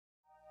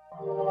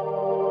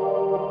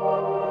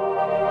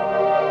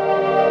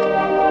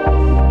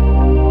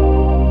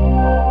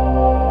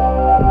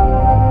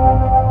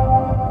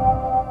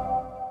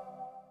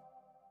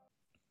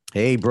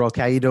Hey, Brooke,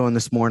 how you doing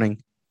this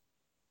morning?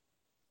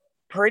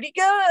 Pretty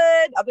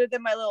good. Other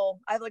than I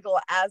have like a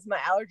little asthma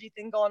allergy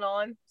thing going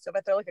on. So if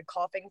I throw like a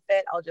coughing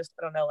fit, I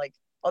don't know, like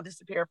I'll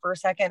disappear for a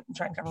second and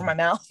try and cover my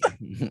mouth.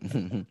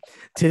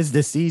 Tis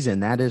the season,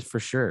 that is for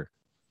sure.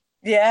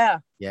 Yeah.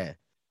 Yeah.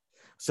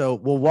 So,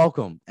 well,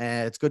 welcome.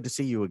 It's good to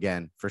see you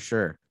again, for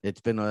sure. It's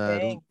been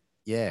Dang.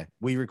 yeah,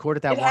 we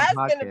recorded that It one has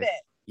been a podcast.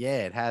 bit. Yeah,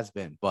 it has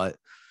been, but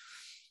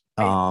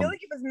I feel um,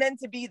 like it was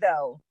meant to be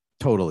though.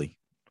 totally.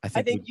 I I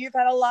think think you've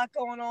had a lot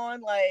going on,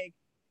 like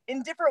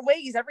in different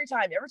ways every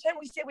time. Every time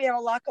we say we have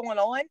a lot going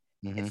on,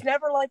 Mhm. it's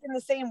never like in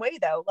the same way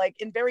though. Like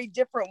in very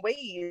different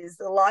ways,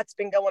 a lot's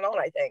been going on,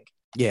 I think.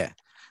 Yeah,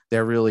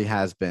 there really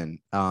has been.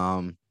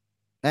 And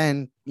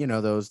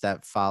those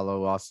that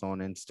follow us on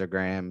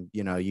Instagram,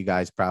 you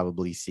guys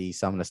probably see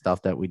some of the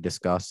stuff that we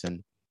discuss,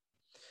 and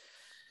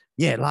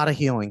yeah, a lot of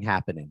healing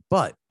happening.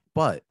 But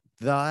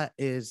that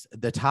is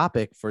the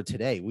topic for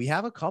today. We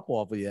have a couple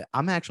of you.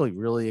 I'm actually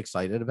really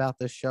excited about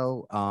this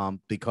show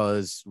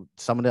because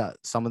some of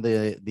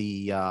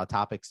the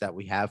topics that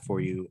we have for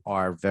you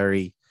are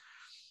very,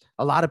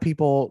 a lot of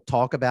people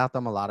talk about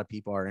them, a lot of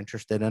people are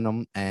interested in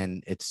them,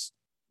 and it's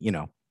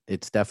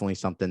definitely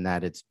something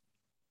that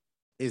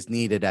is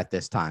needed at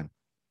this time.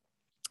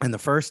 And the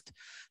first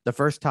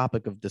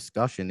topic of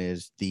discussion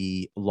is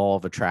the law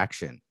of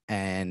attraction.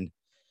 And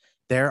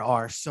there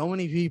are so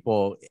many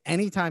people,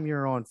 anytime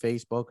you're on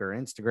Facebook or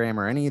Instagram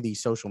or any of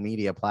these social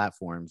media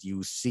platforms,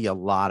 you see a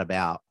lot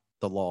about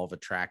the law of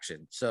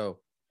attraction. So,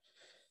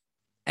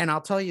 and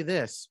I'll tell you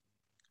this,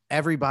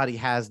 everybody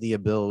has the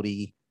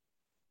ability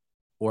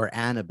or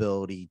an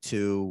ability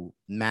to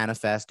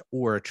manifest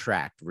or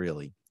attract,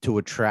 really, to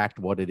attract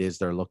what it is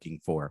they're looking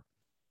for.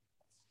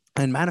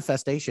 And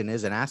manifestation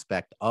is an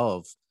aspect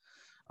of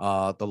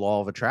the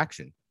law of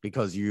attraction,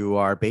 because you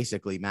are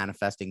basically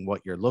manifesting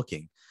what you're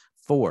looking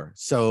for.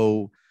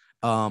 So,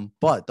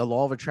 but the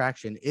law of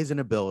attraction is an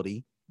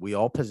ability we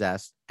all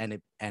possess, and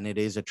it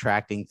is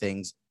attracting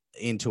things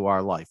into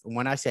our life. And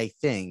when I say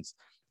things,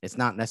 it's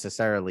not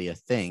necessarily a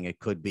thing. It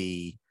could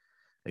be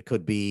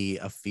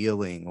a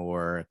feeling,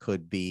 or it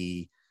could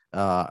be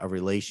a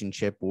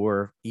relationship,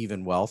 or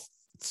even wealth.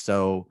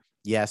 So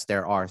yes,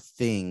 there are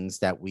things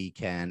that we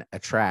can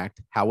attract.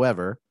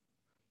 However,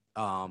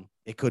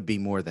 it could be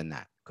more than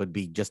that. Could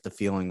be just a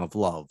feeling of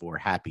love or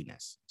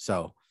happiness.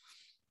 So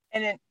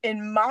And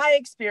in my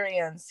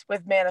experience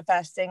with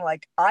manifesting,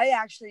 like I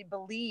actually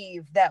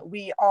believe that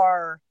we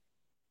are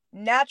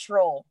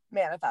natural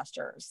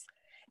manifestors.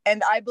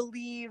 And I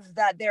believe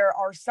that there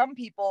are some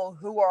people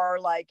who are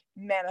like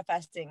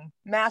manifesting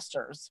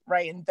masters,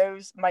 right? And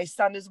those, my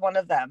son is one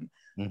of them.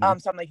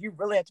 mhm. So I'm like, you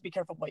really have to be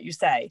careful what you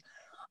say.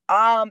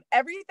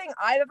 Everything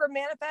I've ever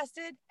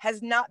manifested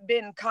has not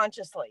been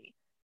consciously.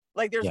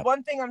 Like there's Yeah.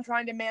 one thing I'm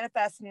trying to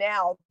manifest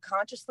now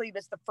consciously.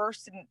 That's the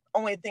first and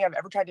only thing I've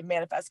ever tried to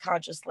manifest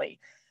consciously.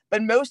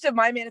 But most of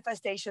my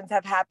manifestations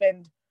have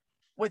happened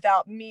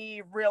without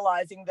me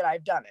realizing that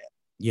I've done it.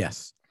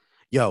 Yes.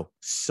 Yo,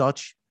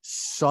 such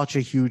a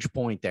huge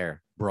point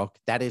there, Brooke.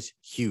 That is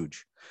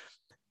huge.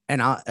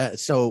 And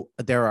so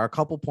there are a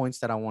couple points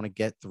that I want to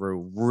get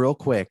through real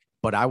quick,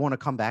 but I want to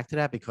come back to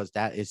that because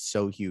that is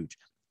so huge.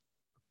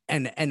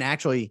 And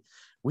actually,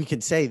 we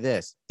can say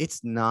this,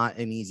 it's not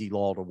an easy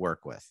law to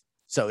work with.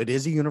 So it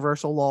is a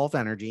universal law of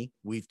energy.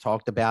 We've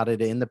talked about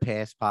it in the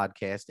past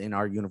podcast, in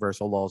our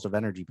universal laws of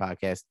energy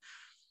podcast,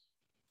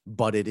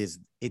 but it's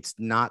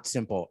not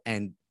simple.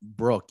 And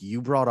Brooke,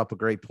 you brought up a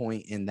great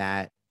point in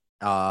that,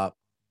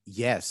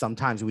 yeah,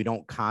 sometimes we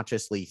don't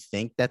consciously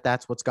think that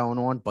that's what's going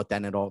on, but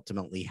then it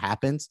ultimately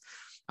happens.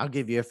 I'll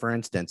give you for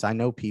instance, I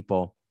know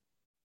people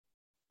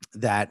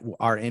that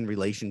are in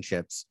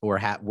relationships, or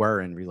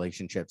were in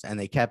relationships, and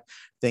they kept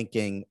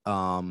thinking,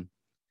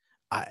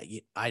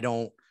 I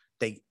don't,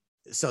 they,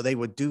 so they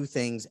would do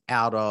things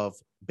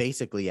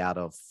basically out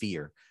of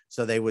fear.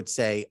 So they would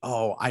say,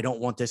 oh, I don't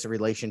want this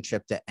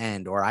relationship to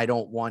end, or I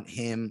don't want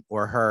him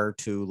or her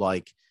to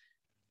like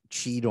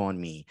cheat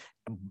on me.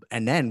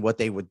 And then what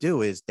they would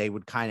do is they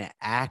would kind of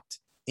act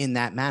in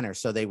that manner.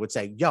 So they would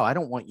say, yo, I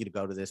don't want you to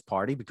go to this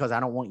party because I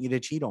don't want you to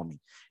cheat on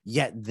me.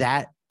 Yet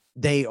that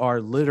they are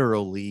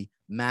literally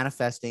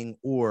manifesting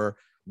or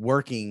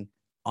working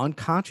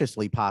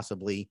unconsciously,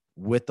 possibly,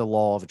 with the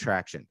law of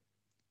attraction.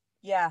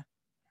 Yeah.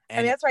 I mean,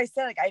 And that's why I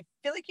said, like, I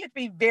feel like you have to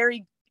be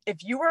very, if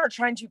you are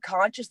trying to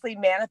consciously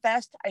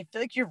manifest, I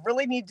feel like you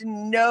really need to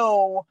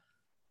know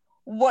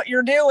what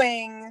you're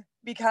doing,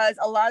 because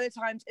a lot of the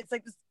times it's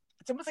like this,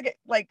 it's almost like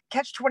like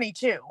catch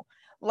 22.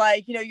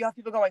 Like, you have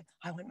people going,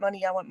 I want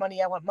money, I want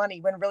money, I want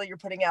money, when really you're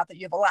putting out that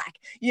you have a lack.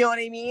 You know what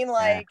I mean?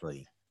 Like,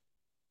 exactly.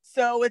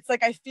 so it's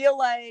like, I feel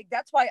like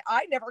that's why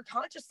I never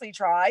consciously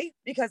try,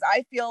 because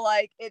I feel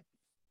like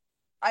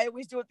I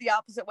always do it the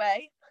opposite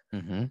way.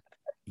 Mm-hmm. And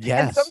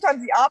Yes.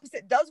 sometimes the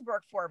opposite does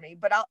work for me,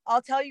 but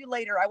I'll tell you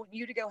later. I want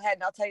you to go ahead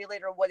and I'll tell you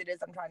later what it is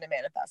I'm trying to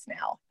manifest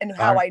now and All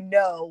how right. I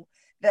know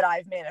that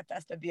I've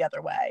manifested the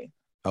other way.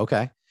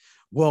 Okay.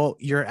 Well,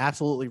 you're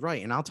absolutely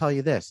right. And I'll tell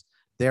you this,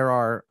 there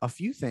are a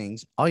few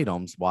things,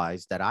 items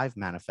wise, that I've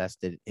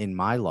manifested in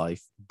my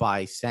life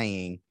by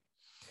saying,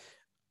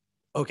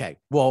 Okay.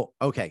 Well,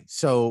 okay.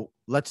 So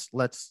let's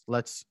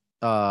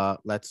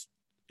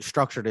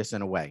structure this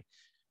in a way.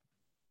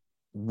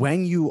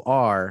 When you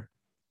are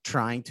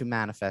trying to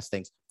manifest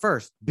things,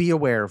 first be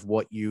aware of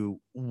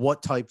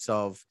what types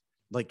of,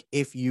 like,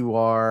 if you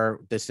are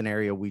the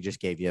scenario we just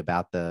gave you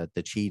about the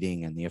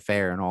cheating and the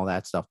affair and all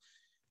that stuff,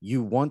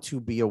 you want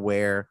to be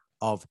aware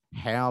of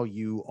how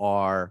you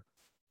are,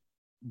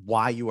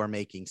 why you are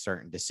making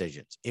certain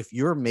decisions. If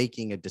you're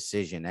making a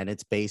decision and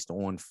it's based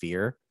on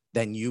fear,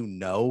 then you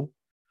know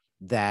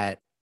that,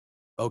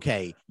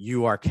 okay,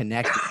 you are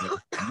connecting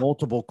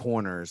multiple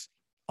corners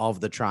of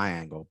the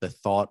triangle, the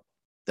thought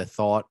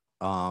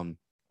and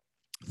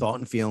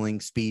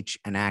feeling, speech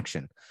and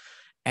action.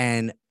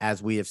 And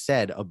as we have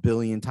said a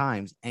billion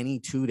times, any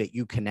two that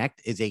you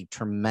connect is a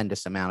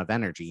tremendous amount of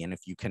energy. And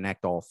if you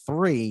connect all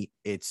three,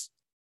 it's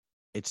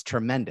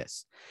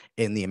tremendous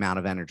in the amount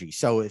of energy.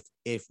 So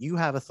if you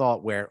have a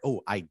thought where,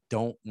 oh, I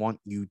don't want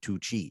you to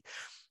cheat,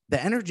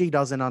 the energy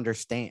doesn't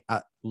understand,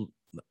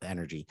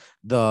 energy,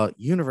 the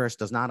universe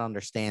does not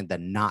understand the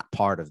not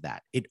part of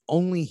that. It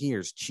only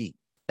hears cheat.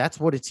 That's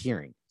what it's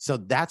hearing. So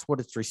that's what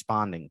it's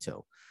responding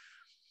to.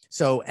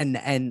 So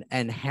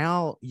and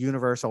how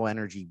universal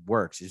energy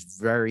works is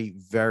very,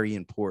 very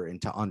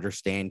important to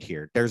understand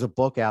here. There's a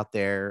book out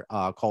there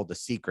called The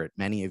Secret.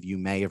 Many of you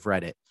may have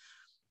read it.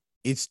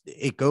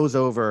 It goes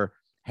over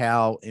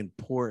how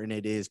important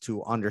it is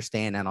to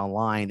understand and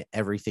align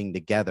everything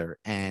together,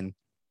 and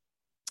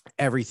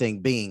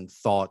everything being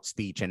thought,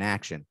 speech, and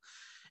action.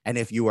 And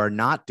if you are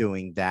not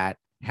doing that,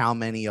 how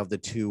many of the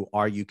two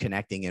are you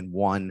connecting in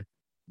one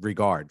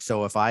regard?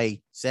 So if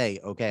I say,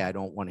 okay, I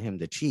don't want him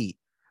to cheat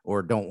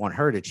or don't want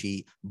her to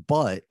cheat,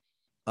 but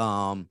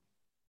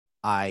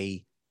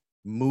I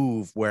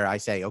move where I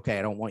say, okay,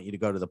 I don't want you to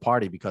go to the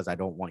party because I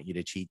don't want you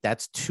to cheat.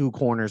 That's two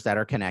corners that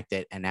are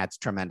connected, and that's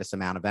tremendous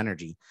amount of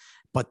energy.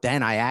 But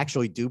then I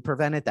actually do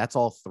prevent it. That's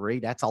all three.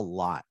 That's a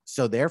lot.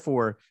 So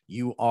therefore,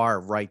 you are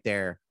right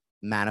there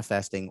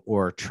manifesting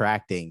or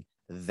attracting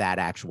that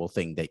actual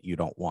thing that you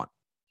don't want.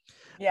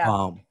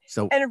 Yeah.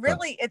 So and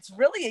really, it's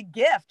really a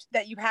gift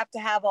that you have to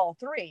have all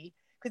three.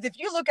 Because if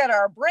you look at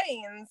our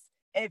brains,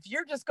 if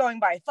you're just going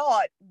by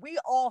thought, we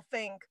all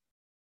think,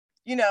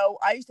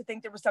 I used to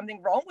think there was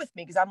something wrong with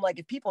me because I'm like,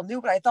 if people knew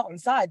what I thought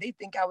inside, they'd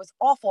think I was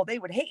awful. They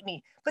would hate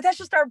me. But that's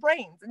just our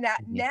brains. And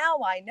that now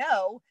I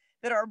know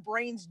that our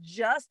brains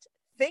just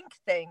think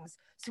things.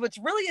 So it's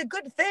really a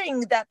good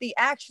thing that the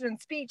action and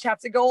speech have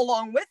to go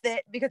along with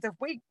it, because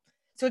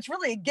so it's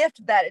really a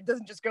gift that it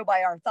doesn't just go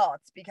by our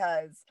thoughts,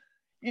 because,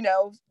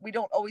 we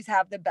don't always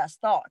have the best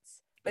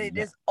thoughts, but it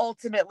is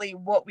ultimately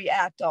what we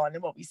act on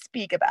and what we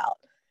speak about.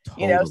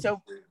 Totally.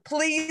 So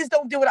please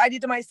don't do what I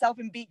did to myself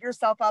and beat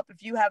yourself up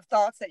if you have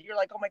thoughts that you're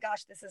like, oh my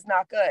gosh, this is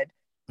not good.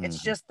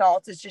 It's just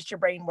thoughts. It's just your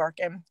brain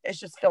working. It's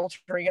just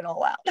filtering it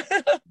all out.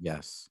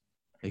 Yes,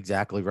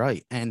 exactly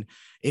right. And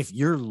if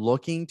you're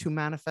looking to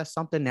manifest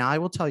something, now I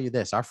will tell you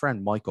this, our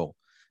friend Michael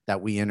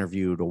that we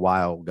interviewed a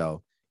while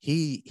ago,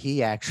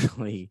 he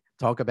actually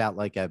talk about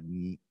like a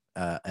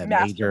master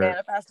major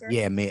manifester.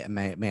 Yeah,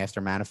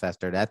 master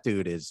manifester. That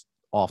dude is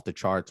off the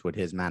charts with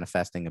his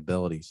manifesting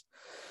abilities.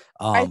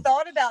 I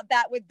thought about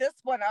that with this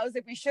one. I was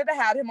like, we should have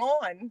had him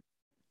on.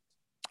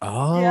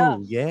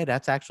 Oh, yeah,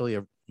 that's actually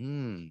all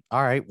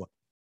right.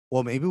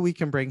 Well, maybe we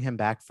can bring him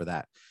back for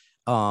that.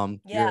 Yeah,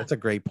 that's a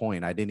great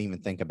point. I didn't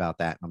even think about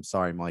that. I'm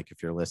sorry, Mike,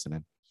 if you're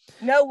listening.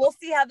 No, we'll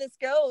see how this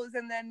goes,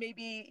 and then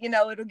maybe,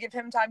 it'll give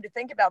him time to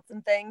think about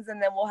some things,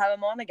 and then we'll have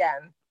him on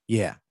again.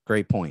 Yeah,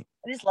 great point.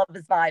 I just love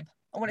his vibe.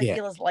 I want to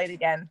feel his light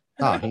again.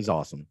 Oh, he's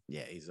awesome.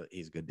 Yeah, he's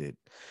a good dude.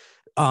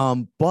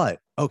 But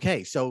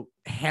okay, so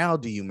how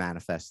do you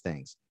manifest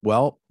things?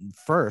 Well,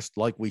 first,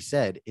 like we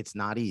said, it's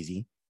not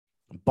easy,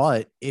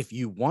 but if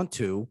you want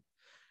to,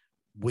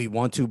 we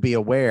want to be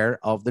aware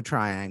of the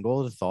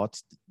triangle,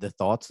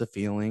 the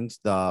feelings,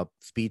 the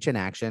speech and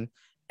action,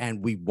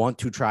 and we want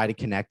to try to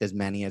connect as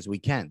many as we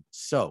can.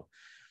 So,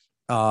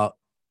 a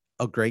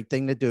great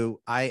thing to do,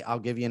 I'll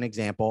give you an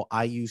example.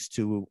 I used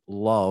to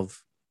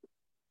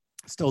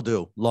still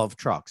do love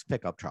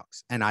pickup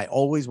trucks. And I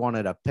always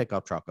wanted a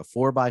pickup truck, a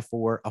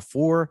 4x4, a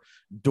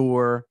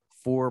 4-door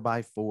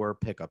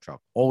 4x4 pickup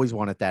truck. Always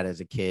wanted that as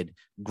a kid.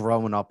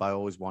 Growing up, I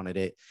always wanted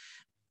it.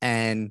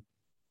 And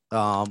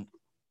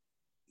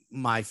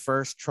my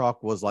first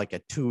truck was like a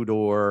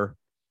 2-door,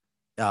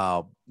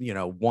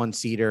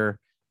 1-seater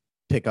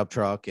pickup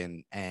truck,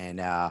 and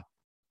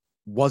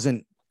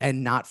wasn't,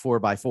 and not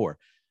 4x4.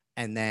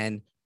 And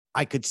then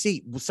I could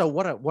see. So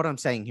what I'm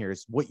saying here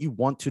is, what you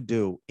want to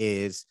do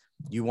is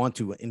you want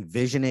to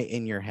envision it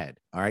in your head.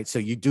 All right. So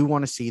you do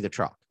want to see the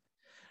truck,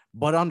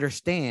 but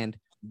understand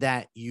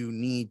that you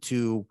need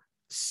to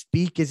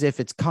speak as if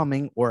it's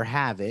coming or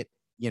have it,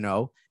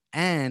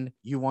 and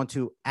you want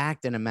to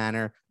act in a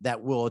manner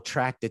that will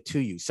attract it to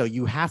you. So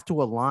you have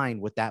to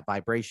align with that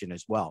vibration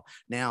as well.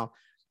 Now,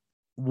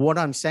 what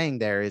I'm saying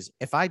there is,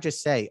 if I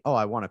just say, oh,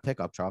 I want a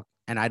pickup truck,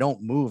 and I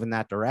don't move in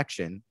that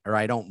direction, or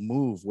I don't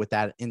move with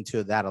that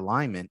into that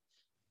alignment,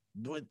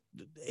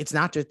 it's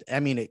not just, I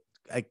mean,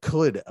 it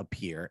could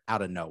appear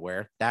out of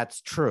nowhere.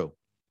 That's true.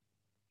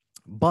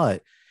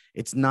 but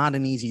it's not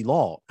an easy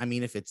law. I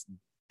mean,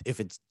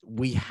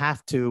 we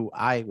have to,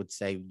 I would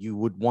say you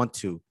would want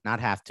to, not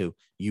have to,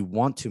 you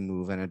want to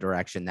move in a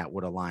direction that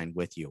would align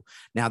with you.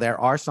 Now, there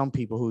are some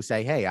people who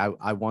say, hey,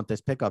 I want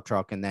this pickup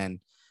truck. And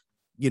then,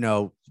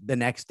 the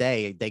next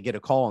day they get a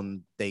call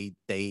and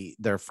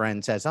their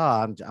friend says,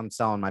 oh, I'm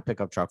selling my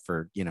pickup truck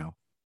for,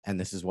 and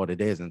this is what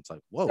it is. And it's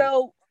like, whoa.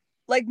 So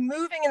like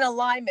moving in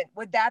alignment,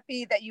 would that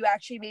be that you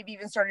actually maybe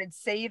even started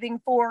saving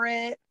for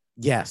it?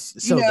 Yes.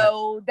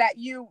 So that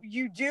you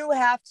do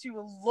have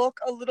to look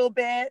a little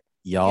bit,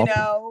 yup,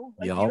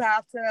 like you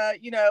have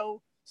to,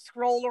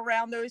 scroll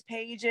around those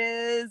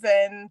pages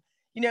and,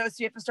 so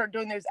you have to start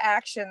doing those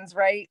actions,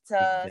 right?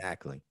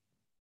 Exactly.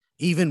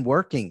 Even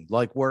working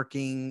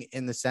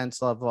in the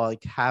sense of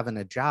like having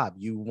a job,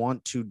 you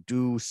want to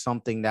do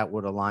something that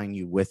would align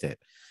you with it.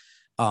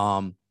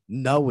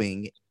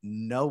 Knowing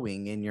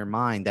in your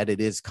mind that it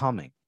is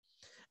coming.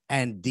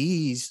 And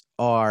these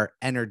are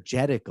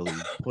energetically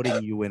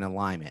putting you in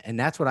alignment. And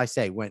that's what I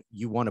say when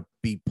you want to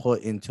be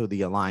put into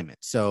the alignment.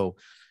 So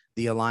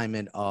the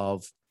alignment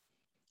of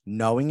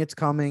knowing it's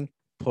coming,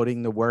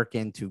 putting the work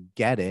in to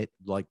get it,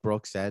 like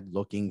Brooke said,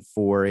 looking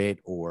for it,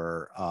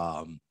 or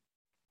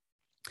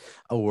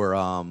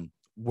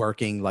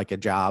working like a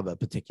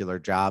particular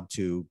job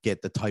to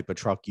get the type of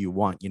truck you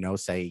want.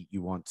 Say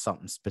you want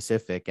something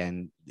specific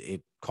and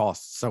it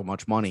costs so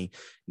much money,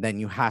 then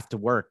you have to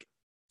work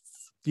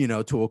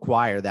to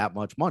acquire that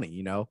much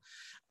money,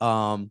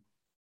 and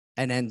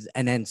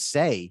then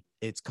say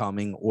it's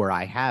coming or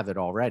I have it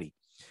already.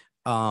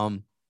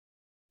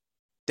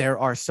 There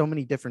are so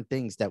many different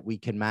things that we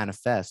can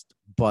manifest,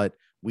 but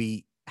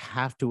we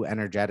have to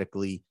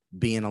energetically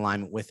be in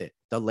alignment with it.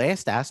 The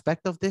last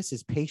aspect of this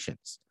is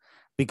patience,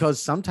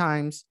 because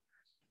sometimes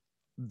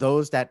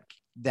those that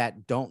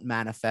don't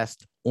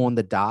manifest on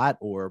the dot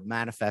or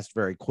manifest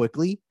very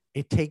quickly,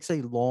 it takes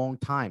a long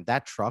time.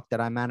 That truck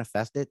that I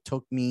manifested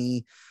took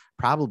me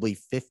probably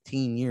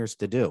 15 years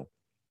to do.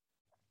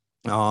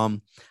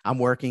 I'm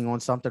working on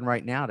something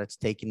right now that's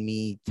taken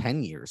me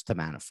 10 years to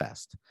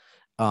manifest.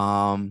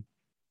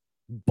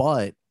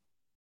 But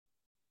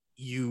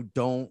you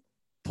don't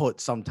put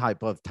some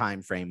type of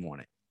time frame on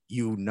it.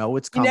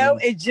 It's coming.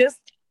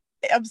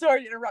 I'm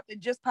sorry to interrupt. It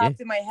just popped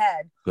in my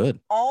head. Good.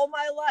 All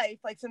my life,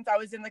 like since I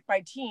was in like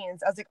my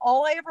teens, I was like,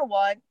 all I ever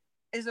want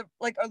is a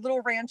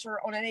little rancher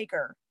on an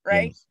acre,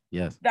 right?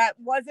 Yes. That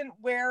wasn't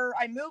where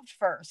I moved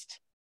first.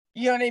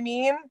 You know what I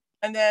mean?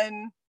 And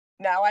then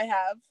now I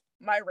have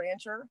my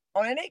rancher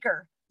on an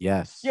acre.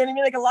 Yes. You know what I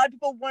mean? Like a lot of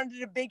people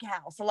wanted a big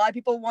house. A lot of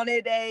people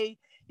wanted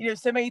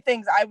so many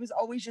things. I was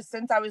always just,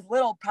 since I was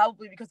little,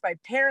 probably because my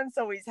parents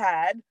always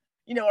had,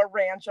 a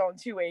ranch on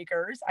 2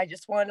 acres. I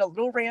just wanted a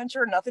little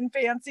rancher, nothing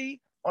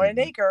fancy, on an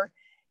acre.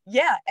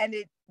 Yeah. And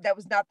that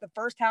was not the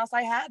first house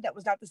I had. That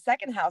was not the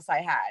second house I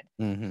had.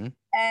 Mm-hmm.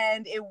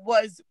 And it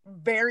was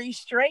very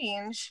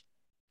strange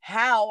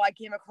how I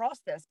came across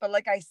this. But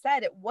like I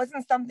said, it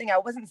wasn't something, I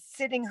wasn't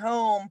sitting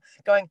home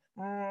going,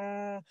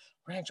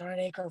 ranch on an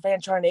acre,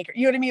 ranch on an acre.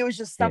 You know what I mean? It was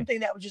just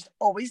something that was just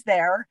always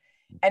there.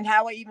 And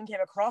how I even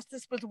came across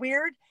this was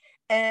weird.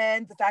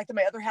 And the fact that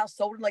my other house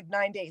sold in like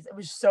 9 days, it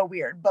was so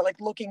weird. But like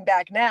looking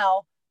back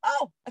now,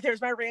 oh,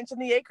 there's my ranch on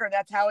the acre. And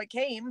that's how it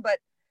came. But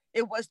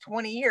it was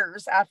 20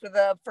 years after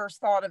the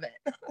first thought of it.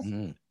 I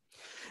mean,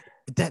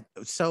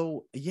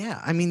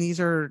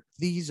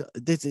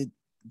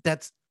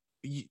 that's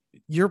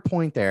your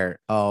point there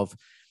of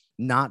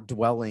not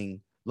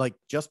dwelling, like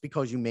just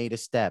because you made a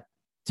step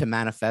to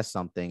manifest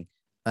something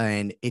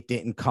and it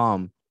didn't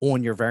come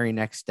on your very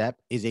next step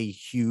is a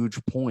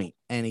huge point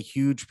and a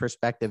huge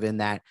perspective, in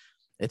that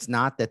it's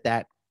not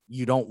that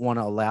you don't want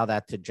to allow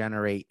that to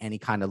generate any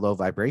kind of low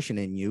vibration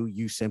in you.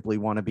 You simply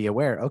want to be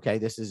aware, okay,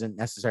 this isn't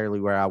necessarily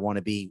where I want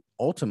to be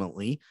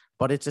ultimately,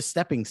 but it's a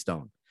stepping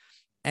stone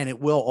and it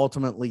will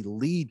ultimately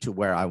lead to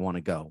where I want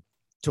to go,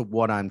 to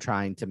what I'm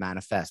trying to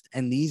manifest.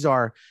 And these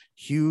are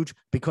huge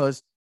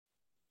because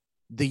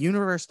the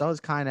universe does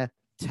kind of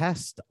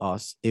test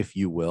us, if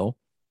you will.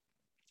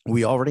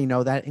 We already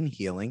know that in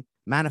healing.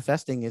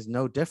 Manifesting is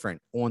no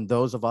different on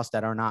those of us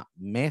that are not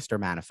master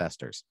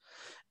manifestors,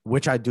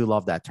 which I do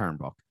love that term,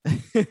 Book.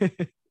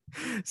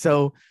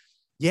 So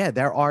yeah,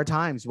 there are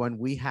times when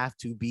we have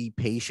to be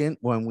patient,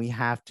 when we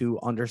have to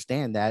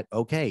understand that,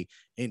 okay,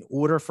 in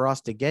order for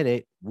us to get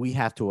it, we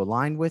have to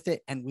align with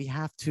it, and we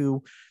have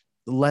to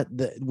allow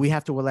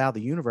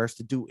the universe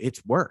to do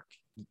its work.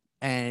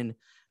 And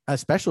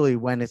especially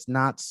when it's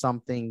not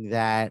something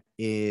that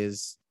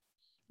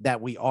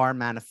we are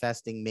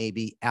manifesting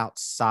maybe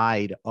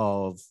outside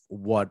of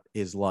what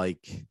is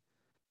like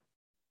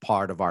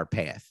part of our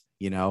path.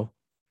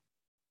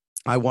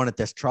 I wanted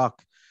this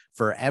truck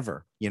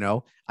forever.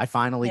 I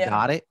finally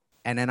got it,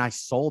 and then I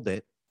sold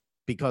it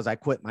because I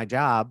quit my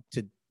job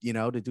to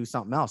do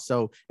something else.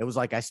 So it was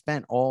like I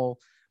spent all,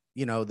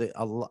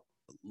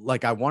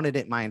 like I wanted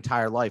it my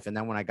entire life. And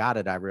then when I got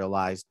it, I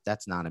realized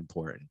that's not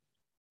important,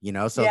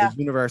 so the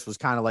universe was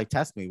kind of like,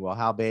 test me. Well,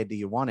 how bad do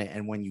you want it?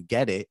 And when you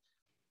get it,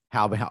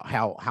 how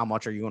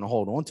much are you going to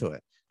hold on to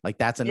it? Like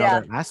that's Yeah.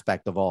 another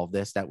aspect of all of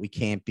this that we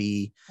can't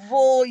be.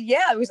 Well,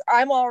 yeah, it was,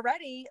 I'm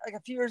already like a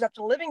few years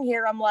after living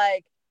here, I'm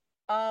like,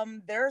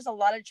 there's a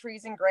lot of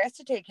trees and grass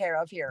to take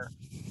care of here.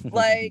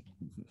 Like,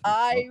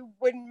 I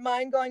wouldn't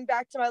mind going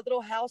back to my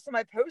little house and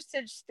my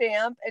postage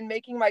stamp and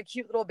making my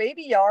cute little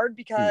baby yard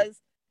because,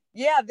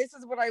 yeah, this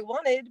is what I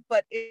wanted,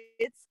 but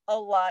it's a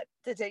lot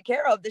to take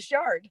care of this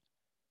yard,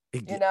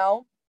 you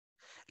know?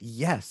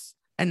 Yes.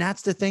 And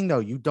that's the thing though.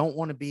 You don't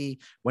want to be,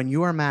 when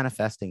you are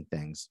manifesting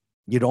things,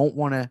 you don't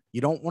want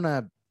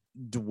to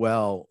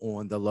dwell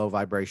on the low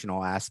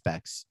vibrational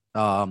aspects.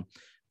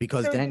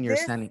 Because So then you're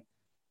sending,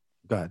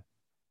 go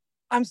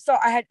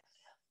ahead.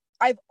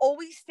 I've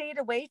always stayed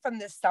away from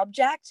this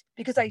subject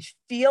because I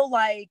feel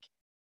like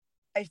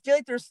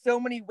there's so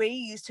many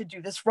ways to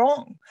do this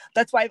wrong.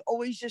 That's why I've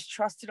always just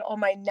trusted all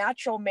my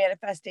natural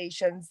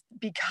manifestations,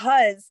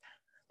 because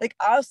like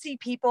I'll see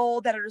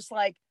people that are just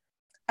like,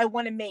 I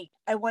want to mate,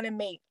 I want to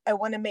mate, I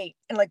want to mate.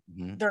 And like,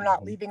 they're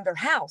not leaving their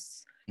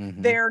house.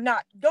 They're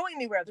not going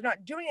anywhere. They're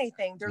not doing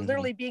anything. They're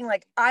literally being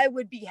like, I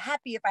would be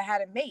happy if I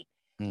had a mate.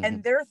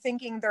 And they're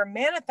thinking they're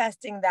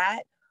manifesting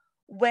that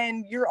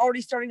when you're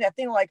already starting that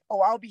thing like,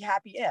 oh, I'll be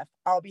happy if,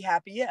 I'll be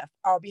happy if,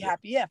 I'll be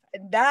happy if.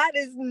 And that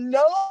is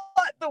not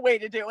the way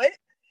to do it,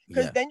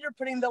 because then you're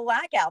putting the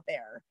lack out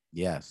there.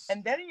 Yes.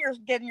 And then you're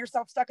getting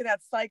yourself stuck in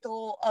that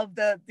cycle of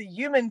the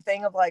human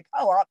thing of like,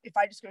 oh, if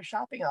I just go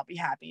shopping, I'll be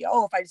happy.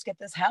 Oh, if I just get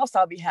this house,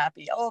 I'll be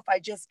happy. Oh, if I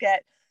just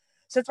get.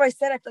 So that's why I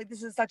said I feel like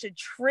this is such a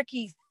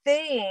tricky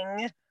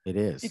thing. It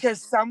is.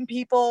 Because some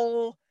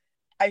people,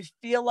 I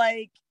feel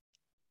like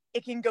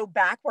it can go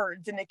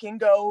backwards and it can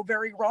go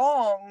very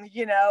wrong.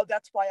 You know,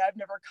 that's why I've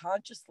never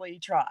consciously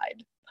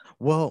tried.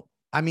 Well,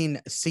 I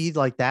mean, see,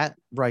 like that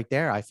right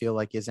there, I feel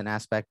like is an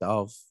aspect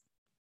of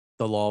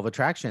the law of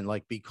attraction.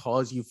 Like,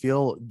 because you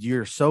feel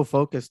you're so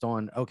focused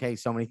on, okay,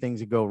 so many things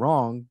that go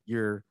wrong,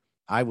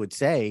 I would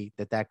say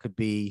that could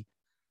be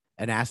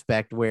an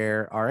aspect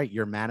where, all right,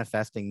 you're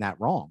manifesting that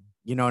wrong.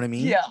 You know what I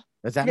mean? Yeah.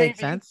 Does that make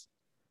sense?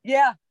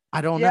 Yeah.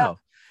 I don't know.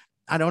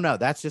 I don't know.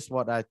 That's just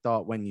what I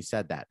thought when you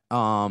said that.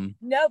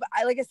 No, but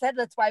like I said,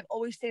 that's why I've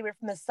always stayed away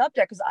from this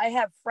subject, because I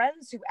have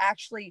friends who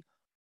actually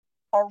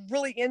are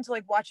really into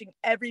like watching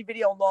every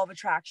video on law of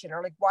attraction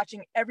or like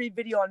watching every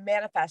video on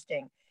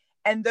manifesting.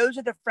 And those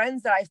are the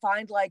friends that I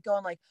find like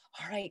going like,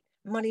 all right,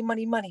 money,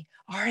 money, money.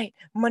 All right,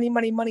 money,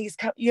 money, money is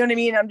coming. You know what I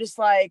mean? I'm just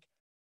like,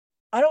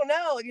 I don't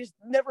know. Like, it just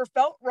never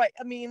felt right.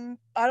 I mean,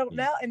 I don't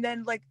know. And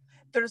then like,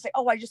 they're just like,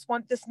 oh, I just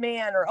want this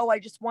man, or, oh, I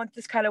just want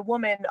this kind of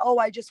woman. Oh,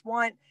 I just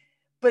want,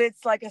 but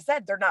it's like I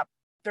said, they're not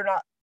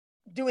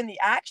doing the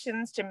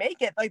actions to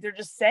make it. Like, they're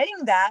just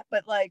saying that,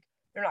 but like,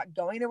 they're not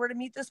going anywhere to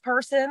meet this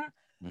person.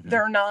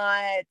 They're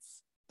not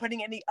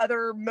putting any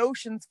other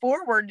motions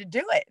forward to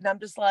do it. And I'm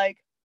just like,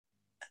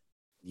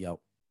 yep.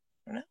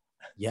 I don't know.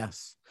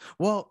 Yes.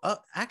 Well,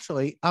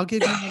 actually, I'll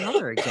give you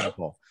another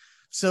example.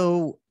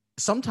 So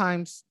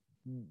sometimes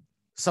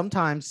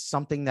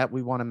something that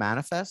we want to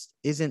manifest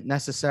doesn't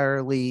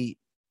necessarily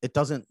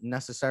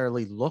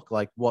look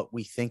like what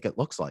we think it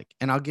looks like.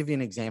 And I'll give you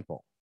an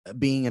example.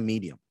 Being a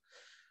medium,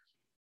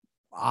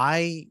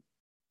 I've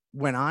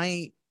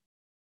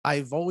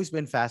always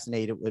been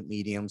fascinated with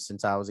mediums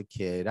since I was a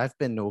kid. I've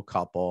been to a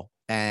couple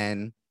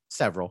and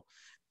several.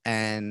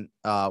 And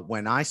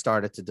when I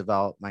started to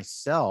develop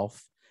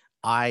myself,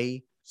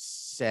 I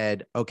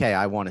said, okay,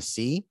 I want to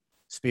see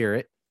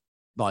spirit,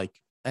 like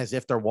as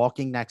if they're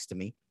walking next to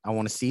me. I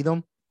want to see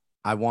them.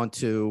 I want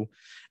to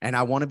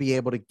be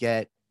able to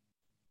get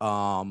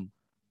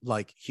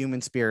like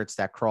human spirits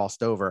that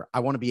crossed over. I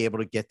want to be able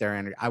to get their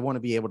energy. I want to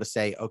be able to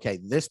say, okay,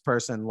 this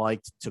person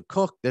liked to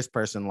cook. This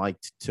person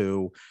liked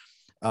to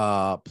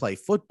play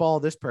football.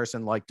 This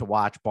person liked to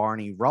watch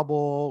Barney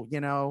Rubble,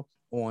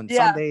 on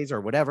Sundays or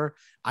whatever.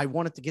 I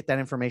wanted to get that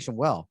information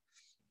well.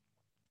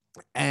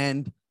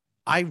 And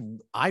I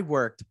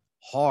worked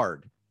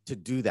hard to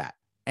do that.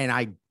 And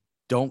I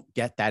don't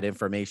get that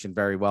information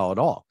very well at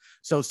all.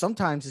 So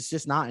sometimes it's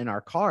just not in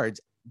our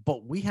cards,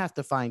 but we have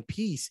to find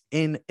peace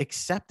in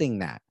accepting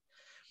that.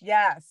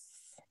 Yes.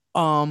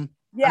 I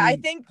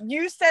think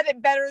you said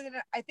it better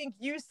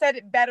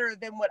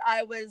than what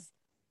I was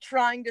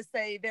trying to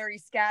say, very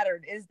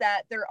scattered, is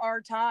that there are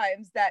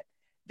times that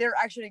they're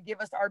actually going to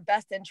give us our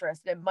best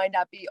interest. It might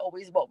not be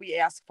always what we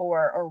ask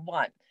for or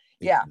want.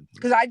 Yeah.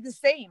 Because I'm the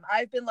same.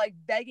 I've been like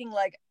begging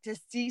like to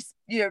see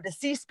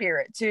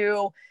spirit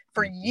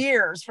for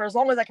years, for as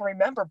long as I can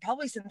remember,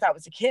 probably since I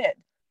was a kid.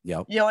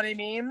 Yep. You know what I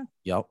mean?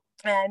 Yep.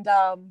 And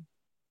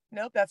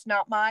nope, that's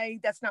not my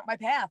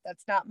path.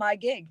 That's not my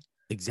gig.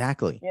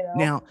 Exactly.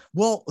 Now,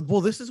 well,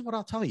 this is what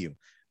I'll tell you.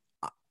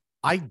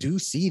 I do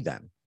see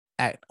them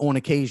on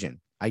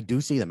occasion. I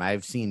do see them.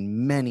 I've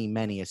seen many,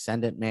 many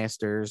ascendant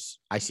masters.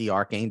 I see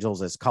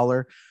archangels as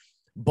color.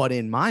 But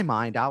in my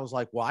mind, I was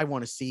like, well, I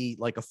want to see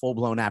like a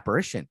full-blown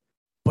apparition,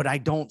 but I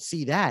don't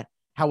see that.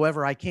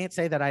 However, I can't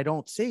say that I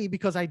don't see,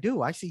 because I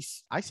do. I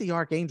see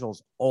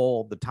archangels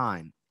all the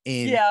time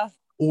in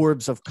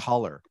orbs of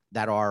color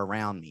that are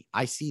around me.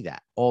 I see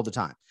that all the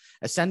time.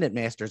 Ascendant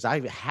masters,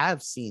 I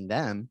have seen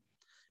them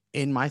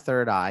in my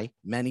third eye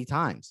many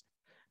times.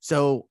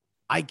 So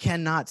I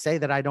cannot say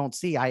that I don't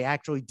see. I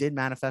actually did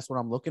manifest what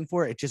I'm looking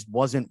for. It just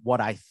wasn't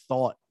what I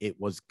thought it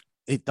was.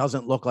 It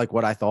doesn't look like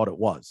what I thought it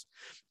was.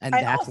 And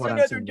I that's also what I'm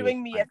know they're seeing.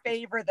 doing me a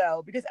favor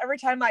though, because every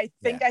time I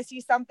think I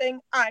see something,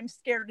 I'm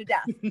scared to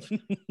death. I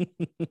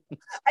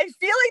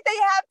feel like they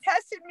have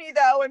tested me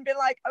though and been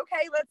like,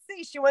 okay, let's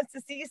see. She wants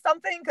to see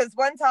something. Because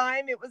one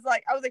time it was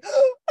like, I was like,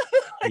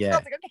 I was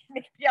like, okay,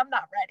 maybe I'm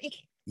not ready.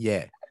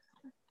 Yeah.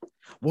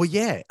 Well,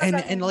 yeah.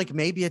 And like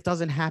maybe it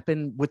doesn't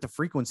happen with the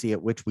frequency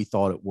at which we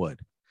thought it would.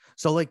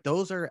 So like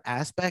those are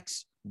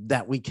aspects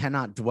that we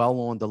cannot dwell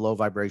on, the low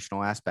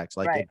vibrational aspects.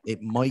 Like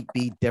it might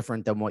be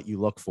different than what you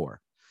look for.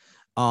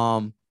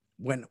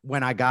 When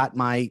I got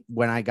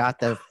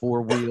the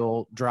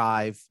 4-wheel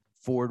drive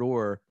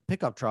 4-door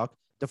pickup truck,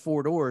 the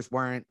 4 doors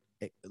weren't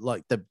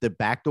like the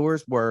back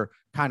doors were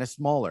kind of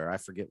smaller. I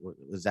forget,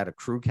 was that a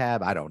crew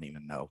cab? I don't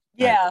even know.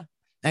 Yeah.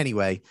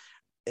 Anyway,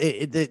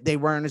 they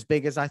weren't as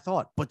big as I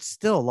thought, but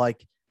still,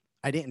 like,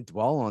 I didn't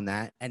dwell on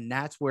that. And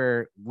that's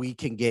where we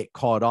can get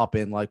caught up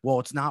in like, well,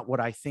 it's not what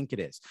I think it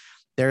is.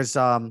 There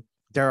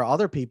are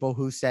other people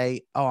who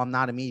say, oh, I'm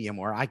not a medium,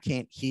 or I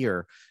can't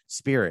hear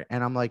spirit.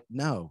 And I'm like,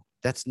 no,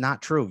 that's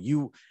not true.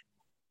 You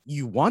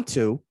want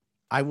to,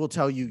 I will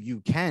tell you,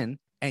 you can,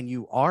 and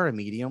you are a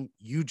medium.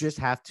 You just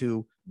have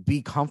to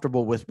be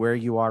comfortable with where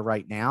you are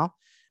right now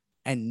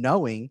and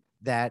knowing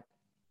that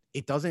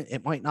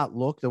it might not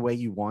look the way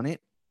you want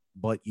it,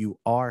 but you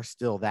are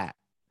still that.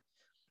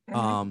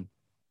 Mm-hmm.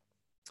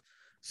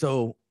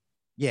 So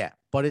yeah,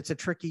 but it's a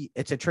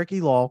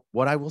tricky law.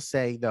 What I will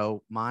say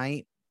though,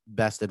 my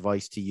best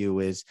advice to you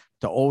is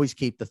to always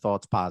keep the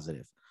thoughts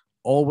positive.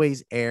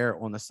 Always err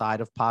on the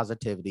side of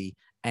positivity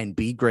and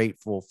be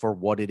grateful for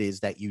what it is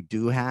that you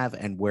do have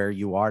and where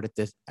you are at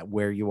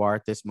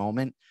this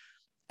moment.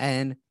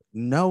 And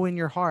know in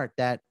your heart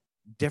that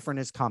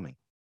different is coming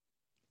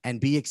and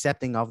be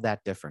accepting of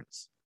that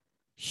difference.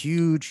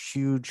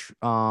 Huge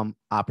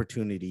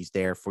opportunities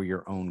there for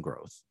your own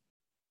growth.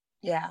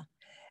 Yeah.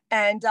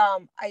 And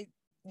I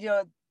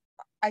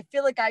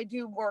feel like I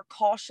do more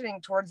cautioning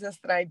towards this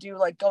than I do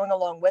like going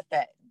along with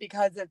it,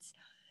 because it's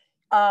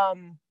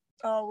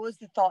what was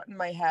the thought in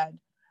my head?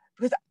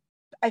 Because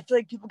I feel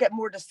like people get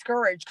more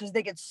discouraged because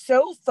they get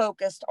so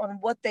focused on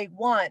what they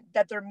want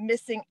that they're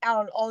missing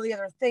out on all the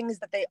other things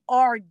that they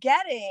are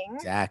getting.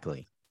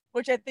 Exactly.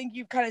 Which I think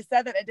you've kind of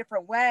said that a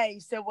different way.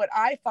 So what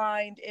I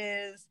find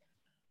is,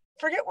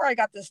 forget where I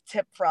got this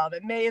tip from.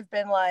 It may have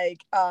been like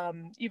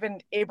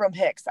even Abraham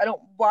Hicks. I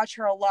don't watch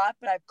her a lot,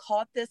 but I've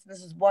caught this. And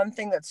this is one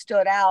thing that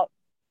stood out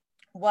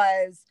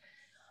was,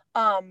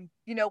 when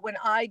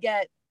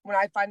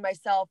I find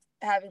myself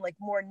having like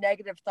more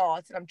negative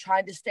thoughts and I'm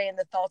trying to stay in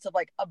the thoughts of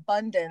like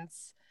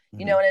abundance,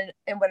 and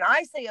when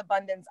I say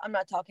abundance, I'm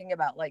not talking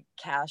about like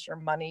cash or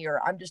money,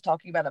 or I'm just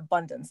talking about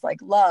abundance, like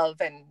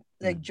love and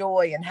like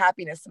joy and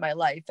happiness in my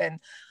life. And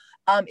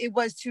it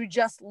was to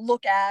just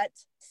look at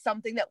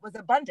something that was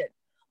abundant,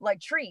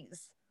 like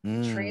trees.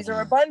 Trees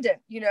are abundant,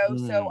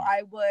 so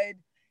I would,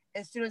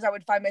 as soon as I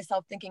would find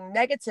myself thinking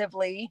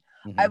negatively,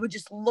 I would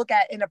just look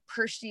at and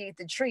appreciate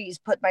the trees,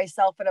 put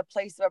myself in a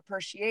place of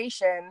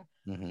appreciation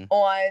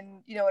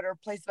on, in a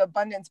place of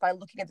abundance by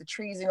looking at the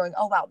trees and going,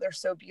 oh, wow, they're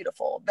so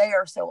beautiful. They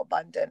are so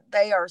abundant.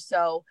 They are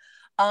so,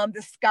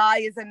 the sky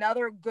is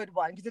another good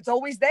one because it's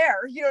always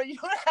there. You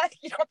don't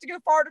have to go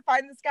far to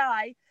find the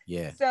sky.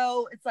 Yeah.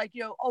 So it's like,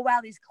 oh, wow,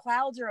 these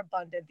clouds are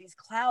abundant. These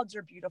clouds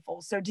are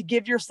beautiful. So to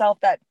give yourself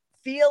that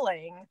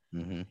feeling,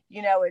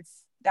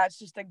 that's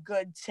just a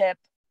good tip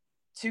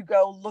to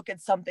go look at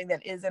something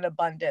that is in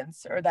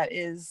abundance or that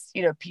is,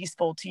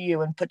 peaceful to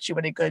you and puts you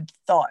in a good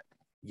thought.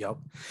 Yep.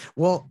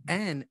 Well,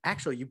 and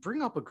actually you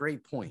bring up a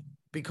great point,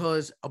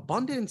 because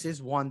abundance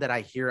is one that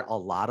I hear a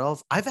lot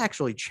of. I've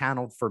actually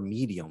channeled for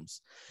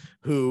mediums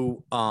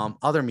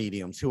other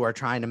mediums who are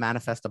trying to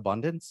manifest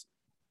abundance,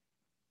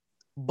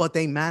 but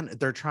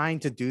they're trying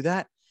to do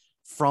that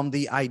from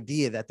the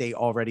idea that they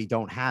already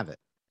don't have it.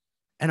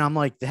 And I'm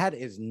like,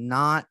 that's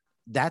not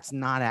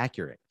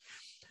accurate.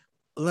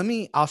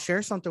 I'll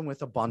share something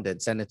with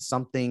abundance. And it's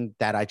something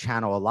that I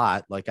channel a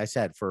lot. Like I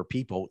said, for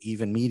people,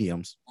 even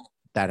mediums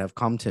that have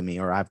come to me,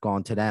 or I've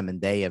gone to them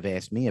and they have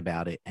asked me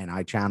about it. And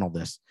I channel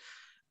this.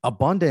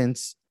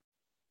 Abundance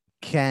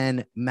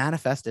can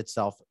manifest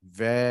itself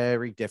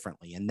very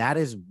differently. And that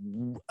is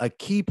a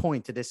key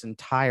point to this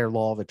entire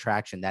law of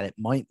attraction, that it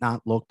might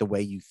not look the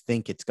way you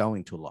think it's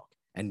going to look.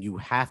 And you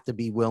have to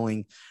be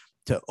willing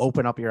to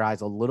open up your eyes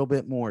a little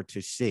bit more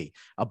to see.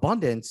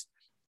 Abundance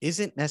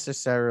isn't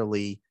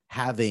necessarily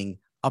having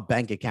a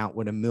bank account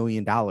with $1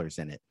 million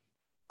in it.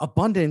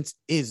 Abundance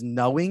is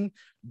knowing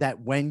that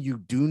when you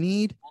do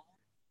need,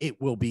 it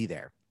will be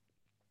there.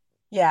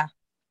 Yeah.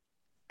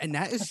 And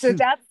that is so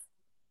huge.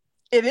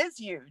 It is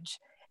huge.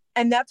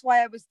 And that's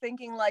why I was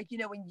thinking, like,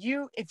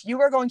 if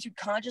you are going to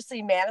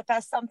consciously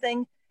manifest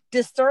something,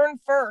 discern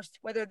first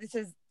whether this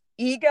is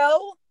ego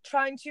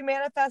trying to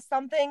manifest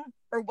something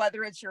or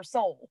whether it's your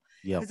soul.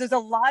 Because there's a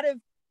lot of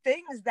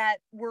things that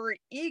we're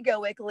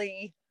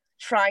egoically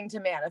trying to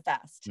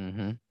manifest.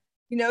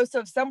 So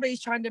if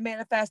somebody's trying to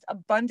manifest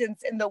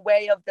abundance in the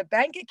way of the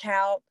bank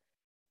account,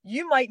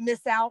 you might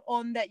miss out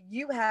on that.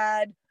 You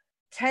had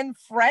 10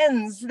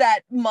 friends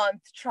that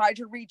month try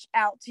to reach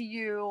out to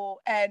you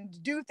and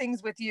do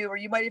things with you, or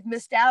you might have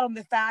missed out on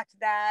the fact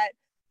that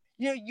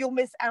you'll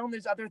miss out on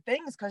those other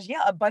things, because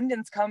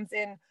abundance comes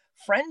in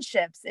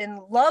friendships,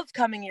 in love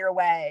coming your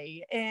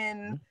way,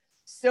 in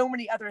so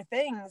many other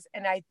things.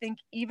 And I think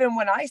even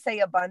when I say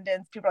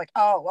abundance, people are like,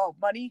 oh, well,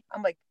 money.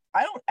 I'm like,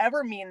 I don't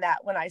ever mean that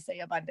when I say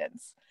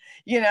abundance.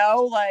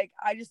 Like,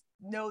 I just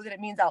know that it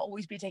means I'll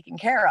always be taken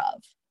care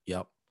of.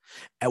 Yep.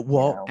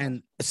 Well,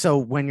 and so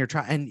when you're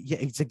trying, and yeah,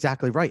 it's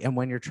exactly right. And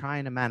when you're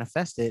trying to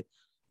manifest it,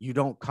 you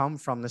don't come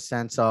from the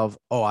sense of,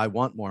 oh, I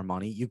want more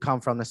money. You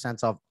come from the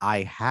sense of,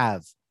 I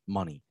have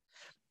money.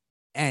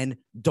 And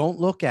don't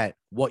look at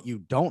what you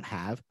don't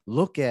have.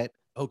 Look at,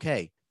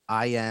 okay,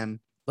 I am,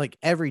 like,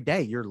 every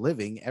day you're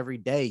living, every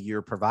day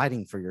you're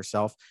providing for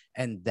yourself.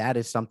 And that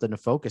is something to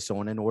focus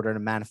on in order to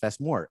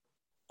manifest more.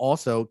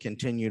 Also,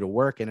 continue to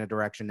work in a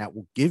direction that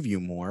will give you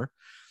more,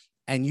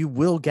 and you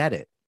will get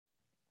it.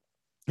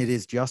 It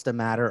is just a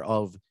matter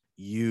of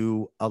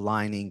you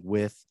aligning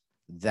with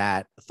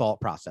that thought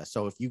process.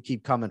 So if you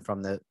keep coming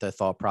from the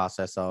thought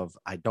process of,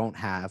 I don't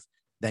have,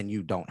 then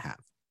you don't have.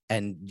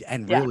 And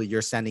really,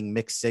 you're sending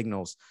mixed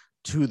signals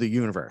to the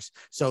universe.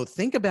 So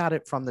think about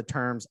it from the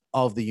terms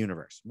of the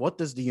universe. How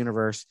does the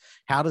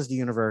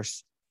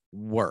universe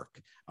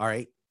work? All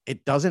right.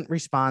 It doesn't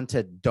respond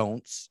to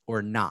don'ts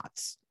or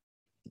nots.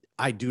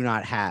 I do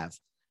not have.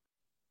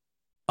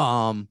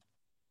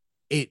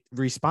 It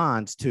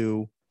responds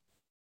to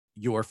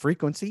your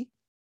frequency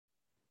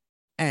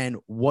and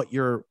what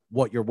you're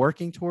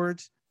working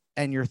towards,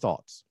 and your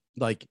thoughts,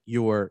 like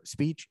your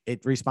speech.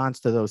 It responds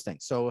to those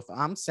things. So if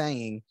I'm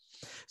saying,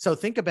 so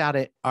think about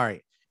it. All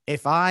right.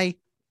 If I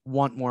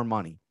want more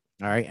money,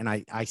 all right, and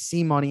I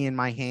see money in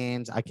my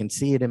hands, I can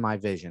see it in my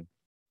vision,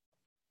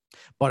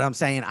 but I'm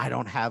saying I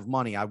don't have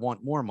money, I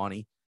want more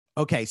money.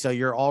 Okay, so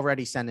you're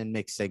already sending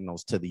mixed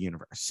signals to the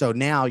universe. So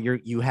now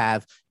you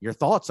have, your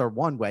thoughts are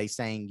one way,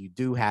 saying you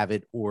do have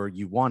it or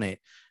you want it,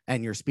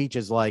 and your speech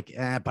is like,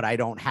 but I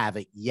don't have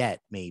it yet.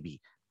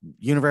 Maybe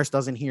universe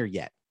doesn't hear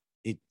yet.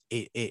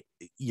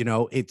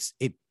 It's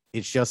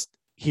just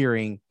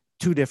hearing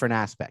two different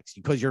aspects,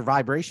 because your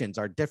vibrations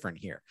are different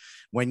here.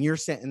 When you're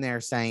sitting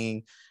there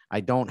saying, I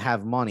don't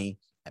have money,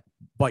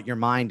 but your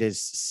mind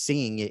is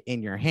seeing it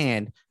in your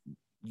hand,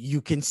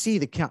 you can see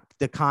the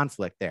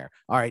conflict there.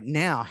 All right.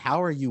 Now,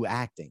 how are you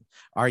acting?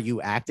 Are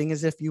you acting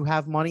as if you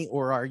have money,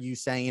 or are you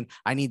saying,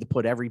 I need to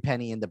put every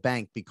penny in the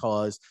bank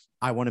because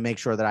I want to make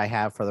sure that I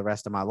have for the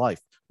rest of my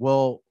life?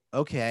 Well,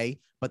 okay,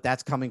 but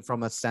that's coming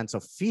from a sense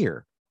of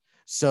fear.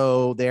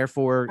 So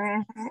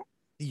therefore,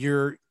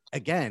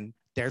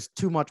 there's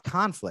too much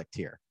conflict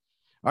here.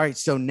 All right.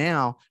 So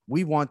now if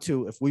we want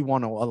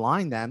to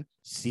align them,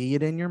 see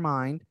it in your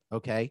mind.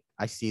 Okay.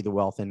 I see the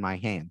wealth in my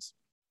hands.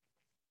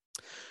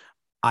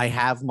 I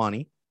have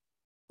money.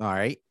 All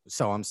right.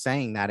 So I'm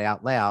saying that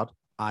out loud.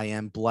 I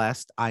am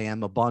blessed. I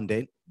am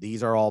abundant.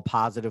 These are all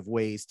positive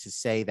ways to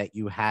say that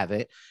you have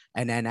it.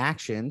 And then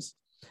actions.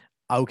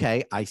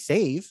 Okay. I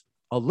save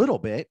a little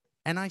bit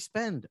and I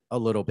spend a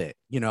little bit.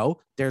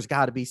 There's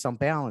got to be some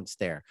balance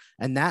there.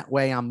 And that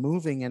way I'm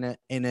moving in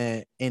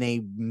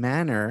a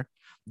manner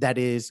that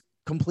is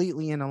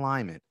completely in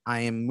alignment.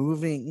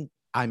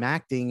 I'm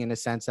acting in a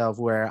sense of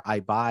where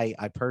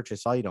I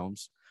purchase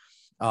items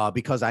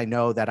because I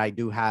know that I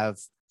do have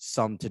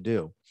some to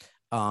do.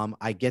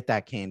 I get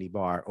that candy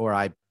bar, or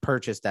I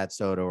purchase that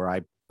soda, or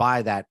I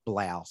buy that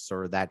blouse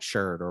or that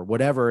shirt or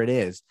whatever it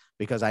is,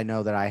 because I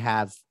know that I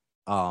have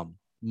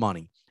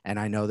money and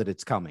I know that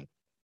it's coming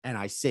and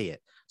I see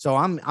it. So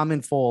I'm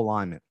in full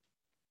alignment.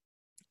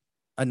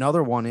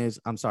 Another one is,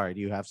 I'm sorry,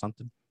 do you have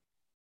something?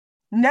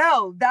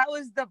 No, that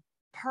was the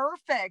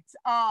perfect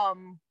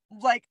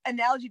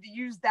analogy to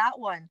use that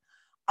one.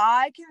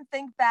 I can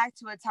think back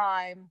to a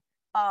time,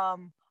 I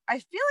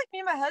feel like me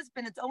and my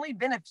husband, it's only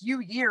been a few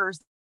years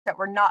that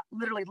we're not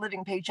literally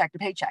living paycheck to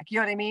paycheck. You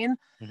know what I mean?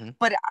 Mm-hmm.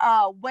 But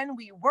when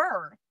we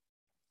were,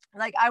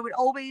 like, I would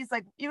always,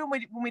 like, even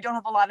when we don't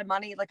have a lot of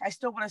money, like, I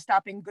still want to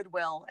stop in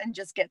Goodwill and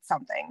just get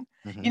something.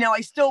 Mm-hmm. I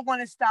still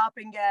want to stop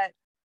and get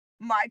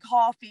my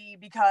coffee,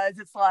 because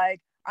it's like,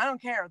 I don't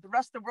care. The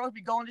rest of the world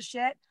be going to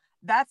shit.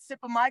 That sip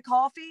of my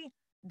coffee,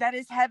 that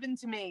is heaven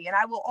to me. And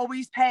I will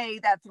always pay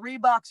that $3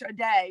 a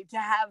day to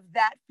have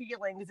that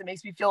feeling, because it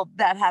makes me feel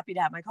that happy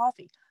to have my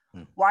coffee.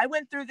 Well, I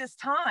went through this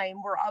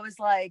time where I was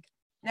like,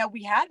 now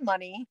we had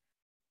money,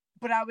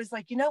 but I was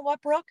like, you know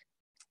what, Brooke,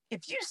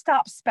 if you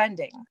stop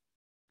spending,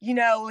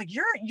 like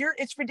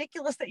it's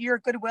ridiculous that you're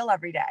at Goodwill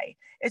every day.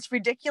 It's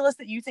ridiculous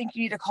that you think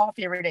you need a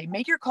coffee every day.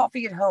 Make your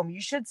coffee at home.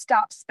 You should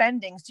stop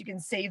spending so you can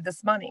save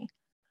this money.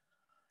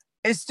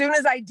 As soon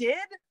as I did,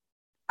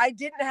 I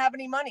didn't have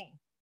any money.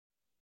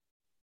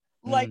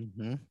 Like,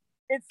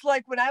 It's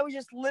like when I was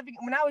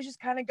just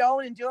kind of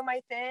going and doing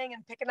my thing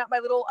and picking up my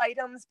little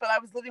items, but I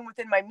was living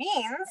within my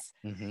means,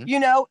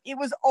 it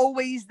was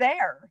always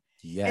there.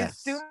 Yes. As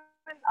soon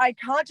I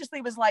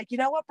consciously was like, you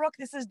know what, Brooke,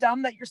 this is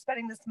dumb that you're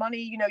spending this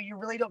money. You know, you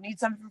really don't need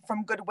something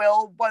from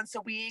Goodwill once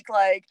a week.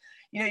 Like,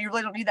 you know, you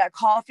really don't need that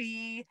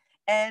coffee.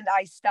 And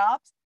I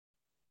stopped.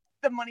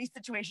 The money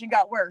situation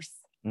got worse.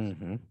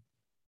 Mm-hmm.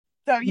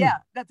 So yeah,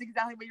 that's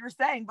exactly what you were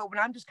saying. But when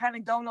I'm just kind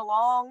of going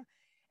along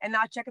and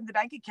not checking the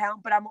bank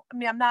account, but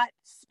I'm not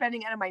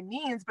spending out of my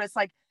means, but it's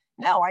like,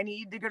 no, I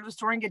need to go to the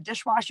store and get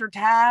dishwasher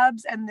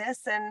tabs and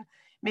this and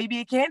maybe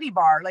a candy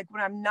bar. Like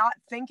when I'm not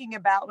thinking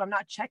about, when I'm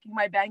not checking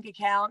my bank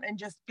account and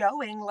just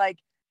going, like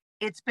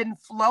it's been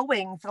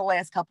flowing for the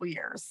last couple of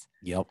years.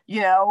 Yep.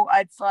 You know,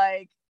 it's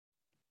like,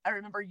 I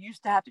remember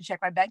used to have to check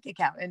my bank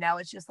account and now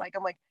it's just like,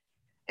 I'm like,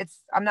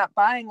 I'm not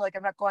buying, like,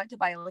 I'm not going to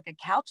buy like a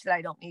couch that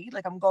I don't need.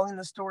 Like I'm going in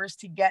the stores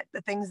to get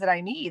the things that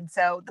I need.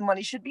 So the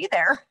money should be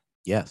there.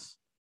 Yes.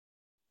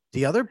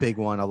 The other big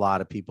one a lot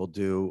of people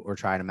do or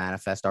try to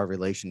manifest are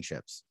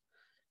relationships.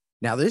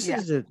 Now, this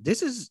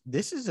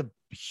is a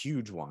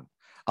huge one.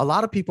 A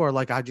lot of people are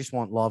like, I just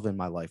want love in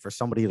my life or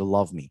somebody to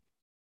love me.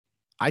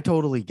 I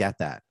totally get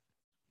that.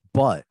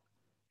 But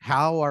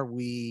how are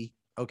we?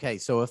 Okay,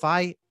 so if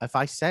I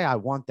say I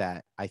want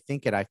that, I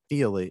think it, I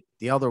feel it.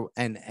 The other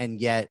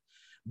and yet,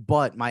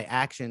 but my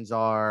actions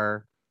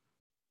are,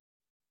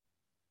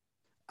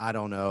 I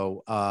don't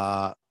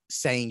know,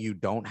 saying you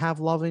don't have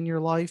love in your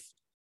life,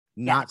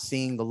 not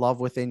seeing the love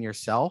within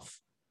yourself,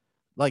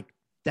 like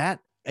that.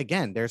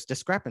 Again, there's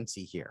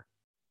discrepancy here.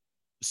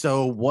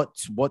 So what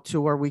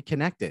two are we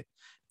connecting?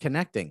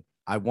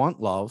 I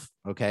want love.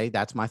 Okay.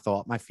 That's my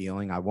thought, my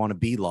feeling. I want to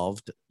be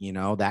loved, you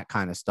know, that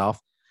kind of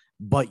stuff,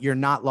 but you're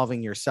not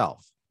loving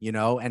yourself, you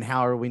know, and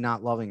how are we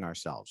not loving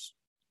ourselves?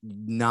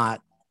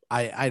 Not,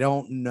 I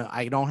don't know.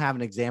 I don't have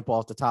an example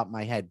off the top of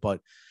my head,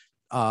 but,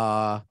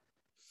 I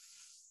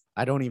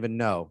don't even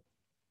know.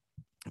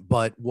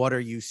 But what are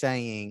you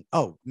saying?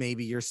 Oh,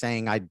 maybe you're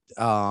saying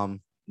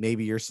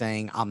maybe you're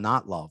saying I'm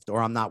not loved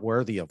or I'm not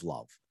worthy of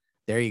love.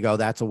 There you go.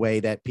 That's a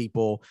way that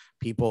people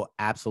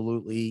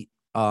absolutely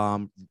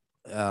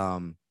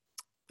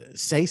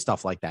say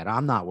stuff like that.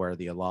 I'm not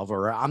worthy of love,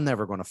 or I'm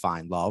never going to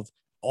find love,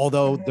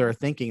 although they're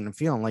thinking and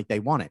feeling like they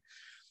want it.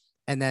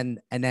 And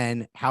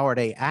then how are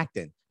they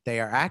acting? They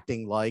are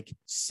acting like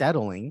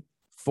settling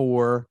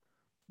for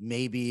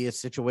maybe a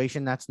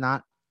situation that's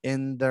not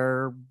in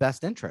their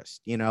best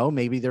interest. You know,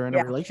 maybe they're in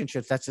a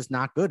relationship that's just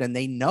not good and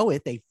they know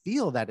it. They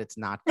feel that it's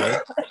not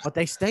good, but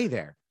they stay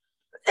there.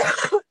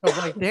 So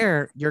right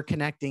there, you're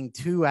connecting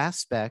two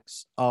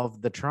aspects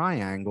of the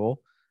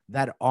triangle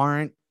that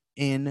aren't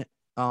in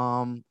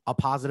a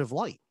positive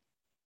light.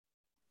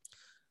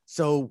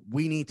 So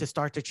we need to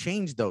start to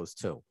change those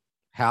two.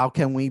 How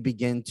can we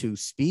begin to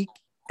speak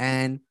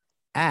and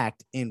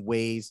act in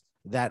ways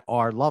that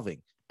are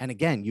loving? And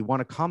again, you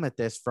want to come at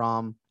this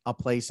from a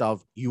place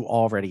of you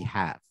already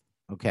have.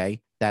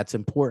 Okay. That's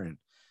important.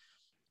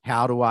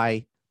 How do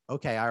I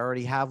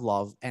already have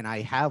love and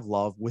I have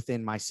love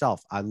within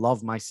myself. I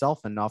love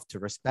myself enough to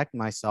respect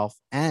myself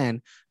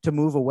and to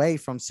move away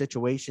from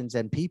situations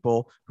and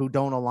people who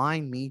don't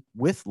align me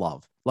with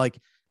love. Like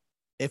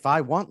if I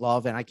want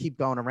love and I keep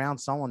going around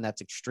someone that's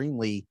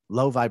extremely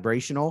low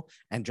vibrational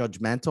and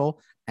judgmental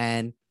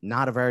and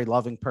not a very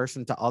loving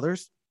person to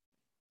others,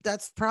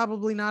 that's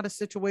probably not a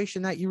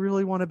situation that you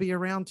really want to be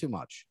around too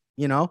much.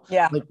 You know,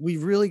 like we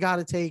really got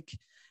to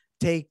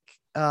take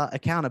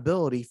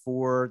accountability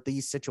for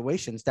these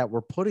situations that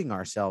we're putting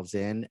ourselves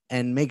in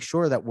and make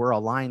sure that we're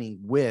aligning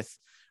with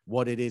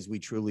what it is we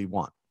truly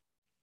want.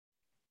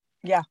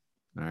 Yeah.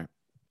 All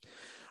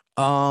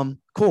right.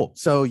 Cool.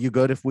 So you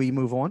good if we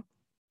move on?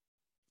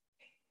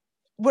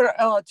 We're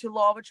to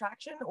law of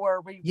attraction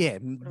or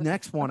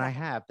next one. I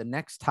have the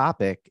next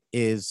topic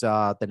is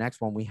the next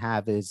one we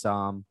have is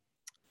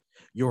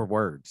your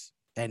words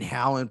and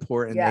how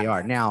important they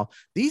are. Now,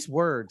 these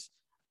words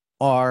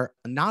are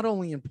not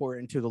only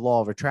important to the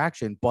law of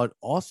attraction, but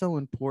also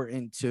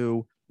important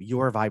to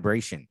your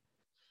vibration.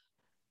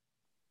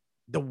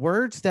 The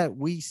words that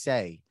we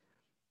say,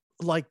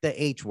 like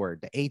the H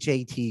word, the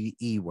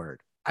HATE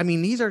word. I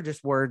mean, these are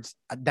just words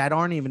that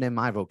aren't even in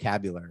my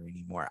vocabulary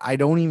anymore. I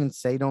don't even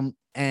say them.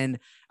 And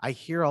I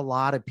hear a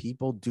lot of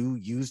people do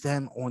use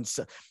them on.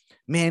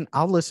 Man,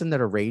 I'll listen to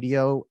the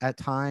radio at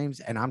times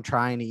and I'm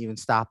trying to even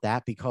stop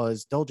that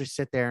because they'll just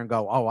sit there and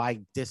go, oh,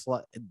 I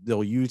dislike,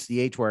 they'll use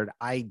the H word.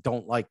 I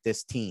don't like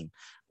this team.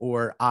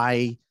 Or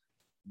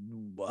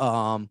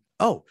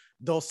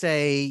they'll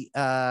say,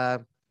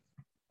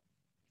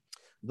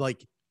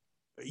 like,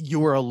 you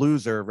were a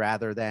loser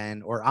rather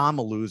than, or I'm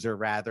a loser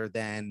rather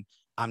than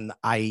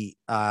I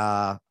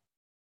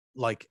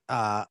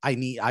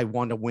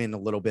want to win a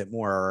little bit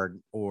more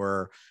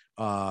or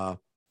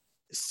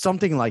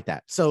something like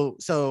that. So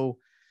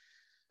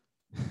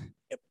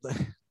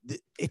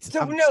it's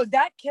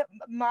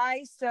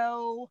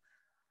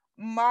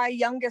my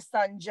youngest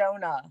son,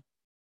 Jonah.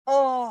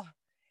 Oh,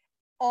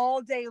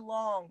 all day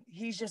long.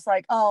 He's just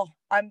like, oh,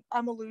 I'm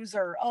a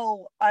loser.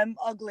 Oh, I'm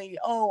ugly.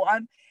 Oh, I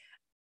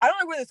don't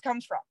know where this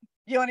comes from.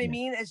 You know what I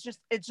mean? It's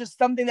just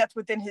something that's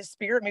within his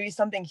spirit, maybe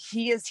something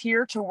he is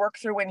here to work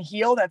through and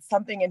heal. That's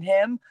something in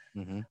him.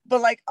 Mm-hmm. But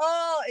like,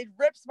 oh, it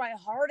rips my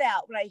heart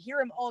out when I hear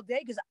him all day,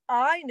 because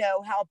I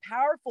know how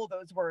powerful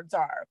those words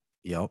are.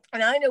 Yep.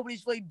 And I know what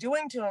he's really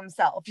doing to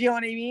himself. You know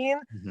what I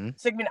mean? Mm-hmm.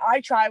 So I mean, I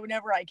try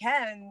whenever I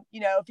can,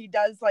 you know, if he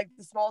does like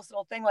the smallest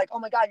little thing, like, oh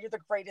my God, you're the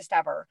greatest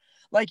ever.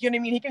 Like, you know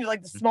what I mean? He can do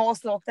like the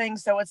smallest little thing.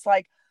 So it's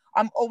like,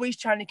 I'm always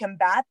trying to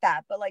combat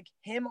that. But like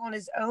him on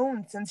his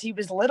own, since he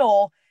was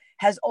little,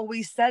 has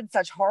always said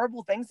such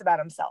horrible things about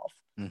himself.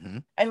 Mm-hmm.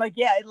 And like,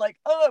 yeah, like,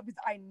 oh, because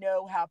I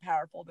know how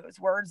powerful those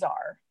words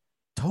are.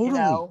 Totally. You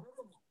know?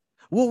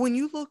 Well, when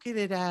you look at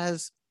it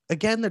as,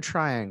 again, the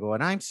triangle,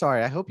 and I'm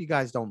sorry, I hope you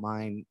guys don't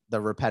mind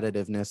the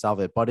repetitiveness of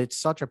it, but it's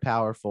such a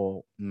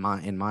powerful,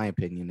 in my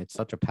opinion, it's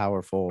such a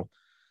powerful.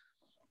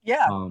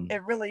 Yeah,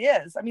 it really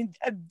is. I mean,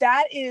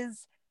 that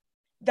is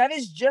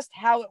just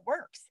how it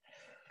works.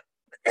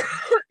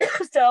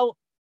 So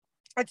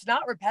it's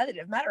not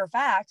repetitive. Matter of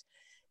fact,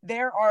 they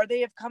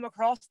have come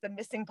across the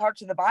missing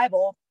parts of the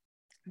Bible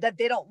that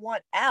they don't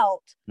want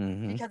out,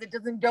 because it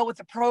doesn't go with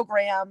the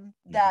program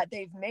that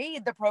they've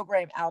made the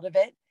program out of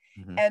it.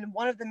 And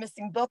one of the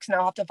missing books, and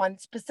I'll have to find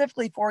it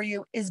specifically for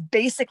you, is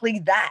basically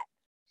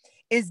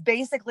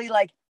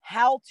like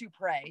how to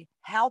pray,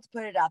 how to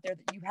put it out there,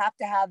 that you have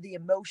to have the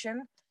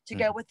emotion to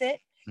go with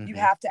it. You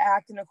have to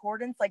act in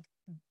accordance. Like,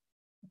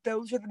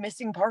 those are the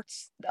missing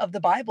parts of the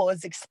Bible,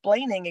 is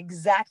explaining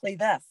exactly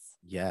this.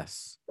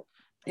 Yes.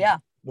 Yeah.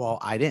 Well,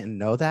 I didn't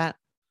know that,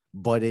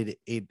 but it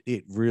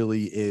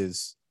really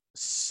is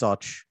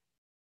such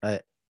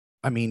a,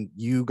 I mean,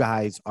 you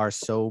guys are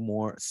so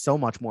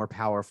much more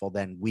powerful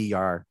than we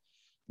are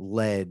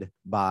led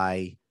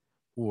by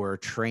or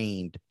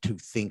trained to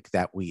think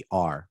that we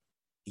are.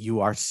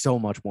 You are so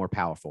much more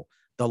powerful.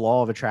 The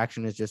law of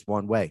attraction is just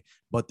one way,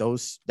 but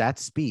that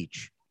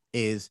speech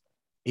is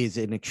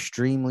an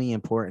extremely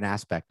important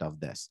aspect of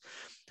this.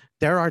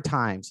 There are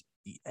times,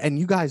 and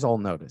you guys all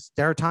notice,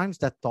 there are times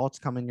that thoughts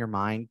come in your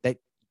mind that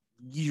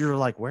you're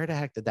like, where the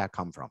heck did that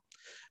come from?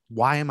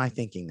 Why am I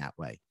thinking that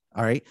way?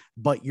 All right.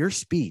 But your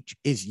speech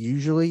is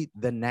usually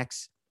the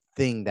next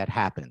thing that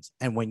happens.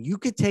 And when you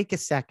could take a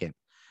second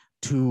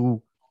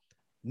to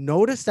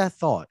notice that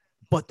thought,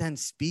 but then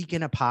speak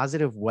in a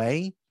positive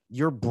way,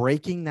 you're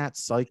breaking that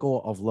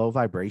cycle of low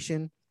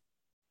vibration.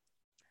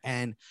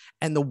 And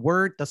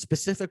the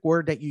specific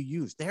word that you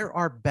use, there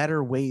are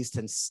better ways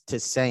to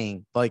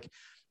saying, like,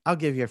 I'll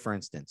give you, for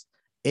instance,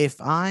 if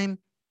I'm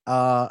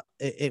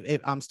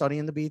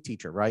studying to be a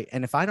teacher, right?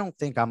 And if I don't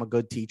think I'm a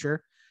good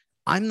teacher,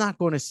 I'm not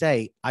going to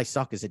say I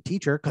suck as a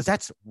teacher, because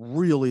that's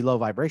really low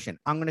vibration.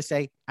 I'm going to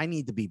say I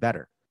need to be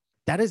better.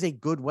 That is a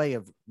good way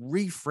of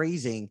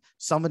rephrasing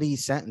some of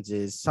these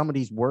sentences, some of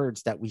these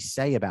words that we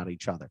say about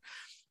each other.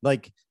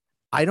 Like,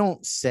 I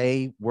don't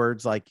say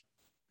words like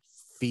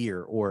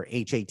fear or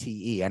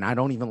HATE, and I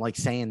don't even like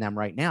saying them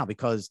right now,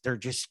 because they're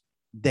just,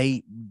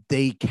 they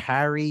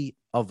carry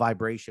a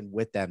vibration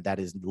with them that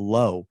is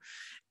low.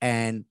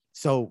 And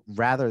so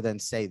rather than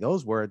say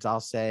those words,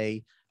 I'll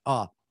say,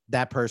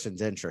 that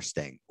person's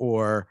interesting,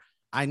 or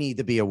I need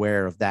to be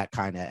aware of that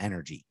kind of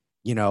energy,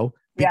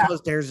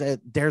 because there's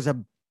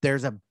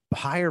a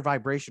higher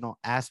vibrational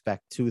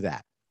aspect to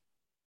that.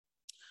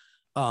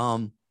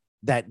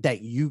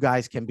 That you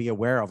guys can be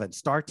aware of and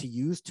start to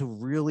use to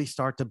really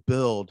start to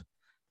build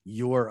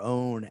your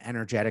own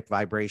energetic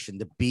vibration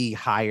to be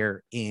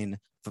higher in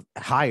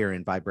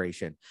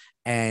vibration.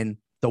 And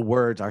the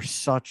words are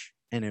such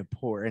an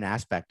important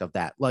aspect of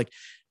that. Like,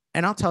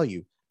 and I'll tell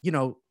you,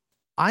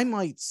 I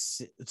might,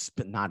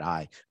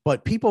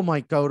 but people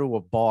might go to a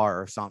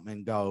bar or something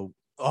and go,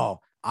 oh,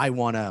 I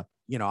want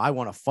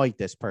to fight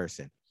this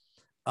person.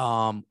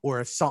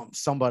 Or if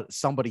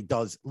somebody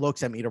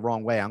looks at me the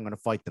wrong way, I'm going to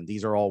fight them.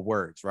 These are all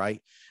words,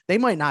 right? They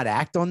might not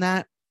act on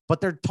that,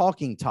 but they're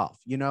talking tough.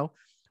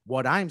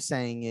 What I'm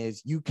saying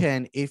is, you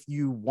can, if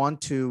you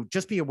want to,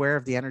 just be aware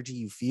of the energy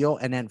you feel.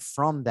 And then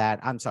from that,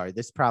 I'm sorry,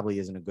 this probably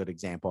isn't a good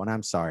example, and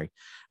I'm sorry,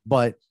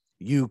 but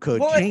you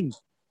could change.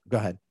 Go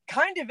ahead.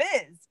 Kind of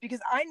is, because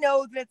I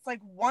know that it's like,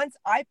 once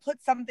I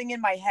put something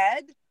in my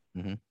head,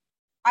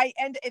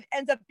 it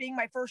ends up being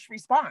my first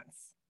response.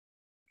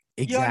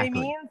 Exactly. You know what I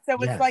mean? So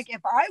it's like,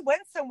 if I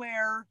went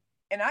somewhere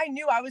and I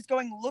knew I was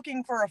going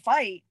looking for a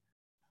fight,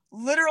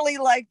 literally,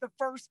 like, the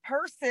first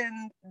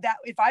person that,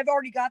 if I've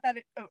already got that,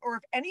 or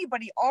if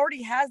anybody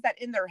already has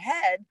that in their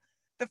head,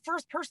 the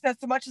first person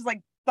that so much as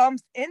like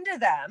bumps into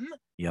them,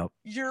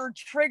 you're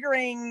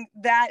triggering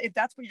that. If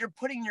that's what you're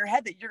putting in your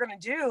head that you're going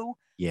to do.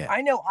 Yeah.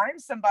 I know I'm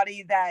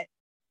somebody that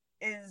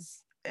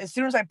is, as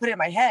soon as I put it in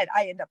my head,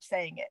 I end up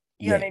saying it.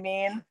 You know what I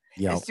mean?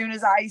 As soon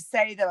as I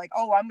say that, like,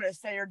 oh, I'm going to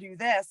say or do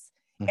this.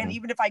 And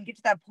even if I get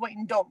to that point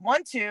and don't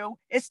want to,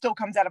 it still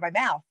comes out of my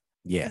mouth.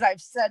 Yeah. Because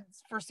I've said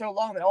for so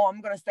long that, oh, I'm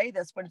going to say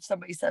this when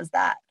somebody says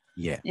that.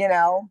 Yeah.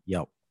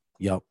 Yep.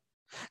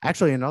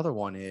 Actually, another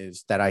one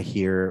is that I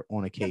hear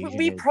on occasion.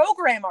 We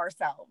program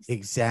ourselves.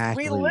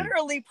 Exactly. We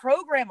literally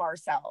program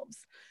ourselves.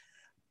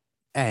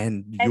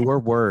 And your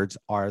words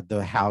are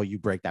how you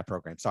break that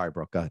program. Sorry,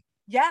 Brooke, go ahead.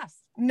 Yes.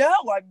 No,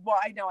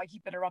 I know I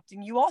keep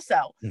interrupting you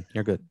also.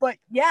 You're good. But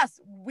yes,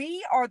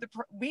 we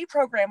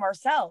program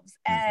ourselves.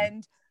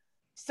 And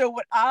so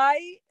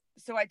I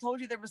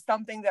told you there was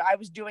something that I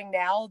was doing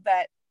now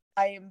that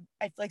I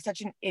feel like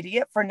such an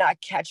idiot for not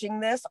catching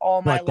this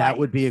all my But that life.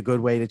 would be a good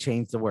way to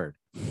change the word.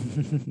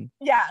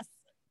 Yes.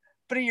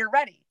 But are you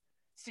ready?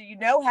 So you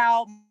know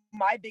how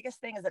my biggest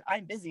thing is that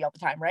I'm busy all the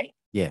time, right?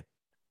 Yeah.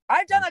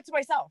 I've done that to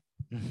myself.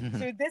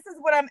 So this is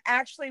what I'm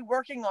actually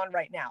working on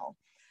right now.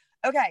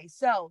 Okay,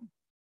 so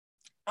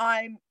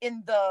I'm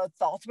in the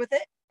thoughts with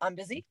it. I'm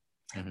busy.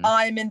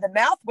 I'm in the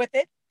mouth with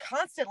it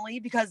constantly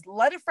because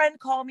let a friend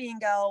call me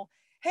and go,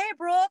 hey,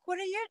 Brooke, what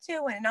are you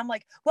doing? And I'm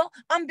like, well,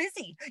 I'm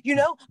busy.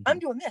 I'm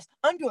doing this.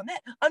 I'm doing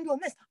that. I'm doing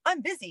this.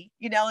 I'm busy,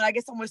 and I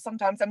guess almost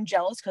sometimes I'm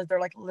jealous because they're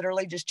like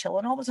literally just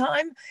chilling all the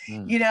time,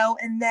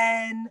 and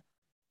then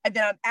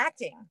I'm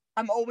acting.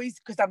 I'm always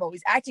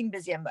acting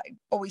busy. I'm like,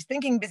 always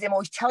thinking busy. I'm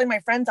always telling my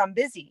friends I'm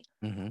busy.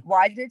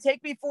 Why did it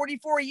take me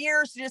 44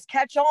 years to just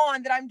catch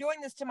on that I'm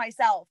doing this to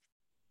myself?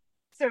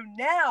 So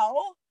now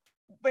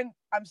when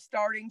I'm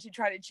starting to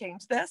try to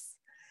change this,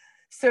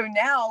 so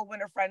now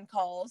when a friend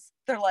calls,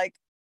 they're like,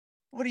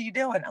 what are you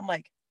doing? I'm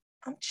like,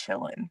 I'm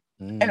chilling.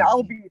 And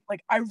I'll be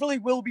like, I really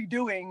will be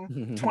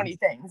doing 20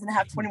 things and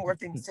have 20 more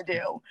things to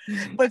do.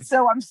 But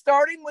so I'm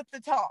starting with the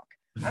talk.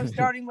 I'm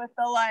starting with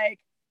the like,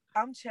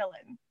 I'm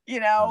chilling,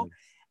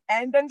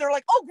 And then they're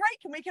like, oh,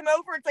 great. Can we come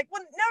over? It's like,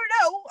 well,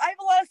 no. I have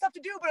a lot of stuff to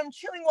do, but I'm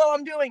chilling while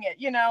I'm doing it,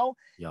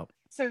 Yep.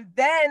 So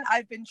then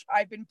I've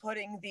been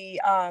putting the,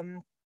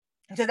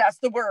 so that's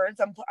the words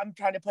I'm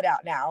trying to put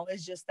out now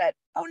is just that,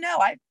 oh no,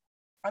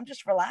 I'm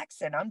just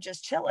relaxing. I'm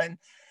just chilling.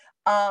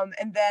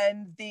 And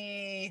then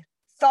the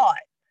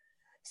thought.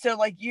 So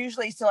like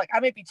usually, I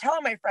may be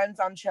telling my friends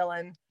I'm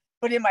chilling,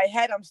 but in my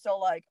head, I'm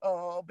still like,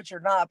 oh, but you're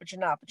not, but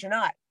you're not, but you're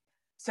not.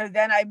 So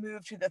then I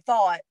move to the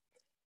thought.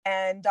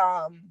 And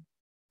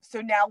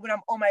so now when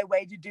I'm on my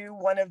way to do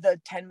one of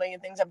the 10 million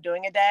things I'm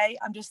doing a day,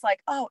 I'm just like,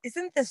 oh,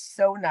 isn't this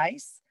so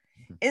nice?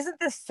 Isn't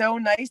this so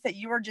nice that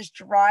you are just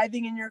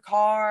driving in your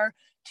car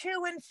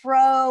to and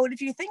fro? And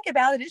if you think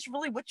about it, it's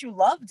really what you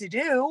love to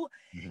do,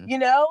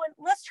 and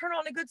let's turn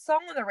on a good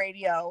song on the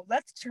radio.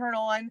 Let's turn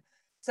on.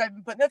 So I've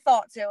been putting the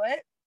thought to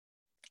it.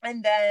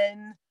 And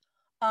then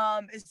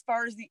as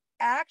far as the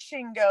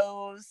action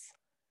goes,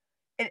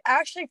 it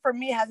actually for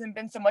me hasn't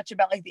been so much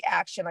about like the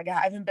action. Like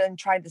I haven't been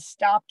trying to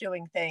stop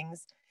doing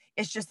things.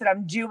 It's just that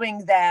I'm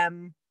doing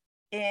them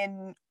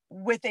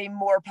with a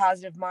more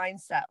positive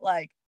mindset.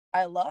 Like,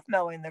 I love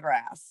mowing the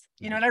grass,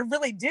 and I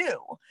really do,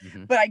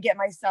 but I get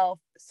myself.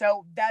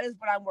 So that is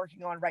what I'm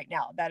working on right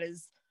now. That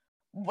is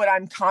what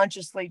I'm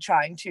consciously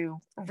trying to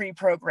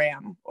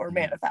reprogram or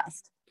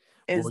manifest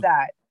is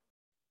that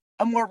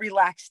a more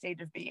relaxed state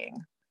of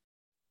being.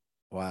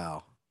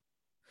 Wow.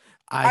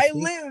 I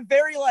live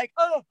very like,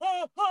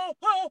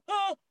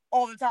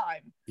 all the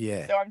time.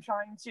 Yeah. So I'm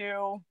trying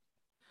to.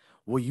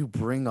 Well, you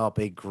bring up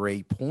a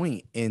great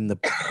point in the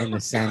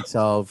sense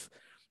of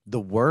the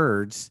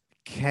words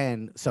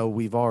so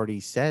we've already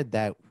said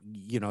that,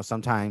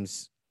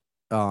 sometimes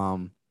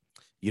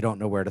you don't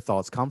know where the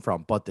thoughts come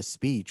from, but the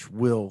speech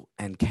will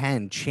and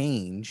can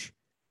change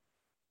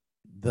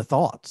the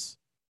thoughts,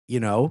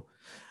 that's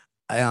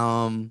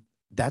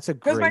a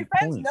great point. Because my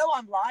friends know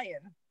I'm lying.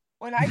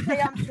 When I say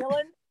I'm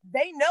chilling,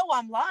 they know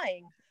I'm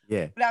lying.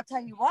 Yeah. But I'll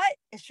tell you what,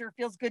 it sure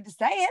feels good to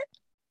say it.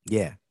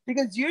 Yeah.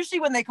 Because usually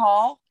when they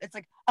call, it's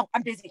like, oh,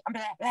 I'm busy. I'm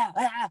blah, blah,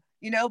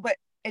 blah, but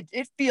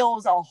it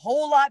feels a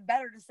whole lot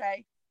better to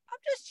say, I'm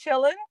just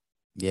chilling.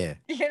 Yeah.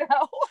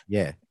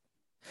 Yeah.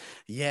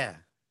 Yeah.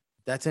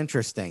 That's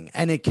interesting.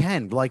 And it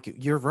can, like,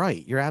 you're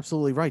right. You're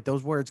absolutely right.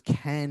 Those words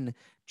can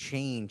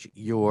change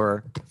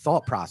your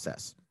thought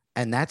process.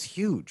 And that's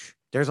huge.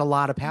 There's a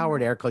lot of power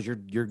there because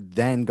you're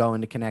then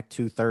going to connect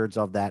 2/3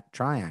 of that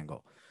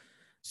triangle.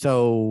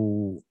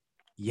 So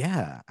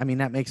yeah, I mean,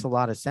 that makes a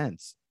lot of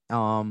sense.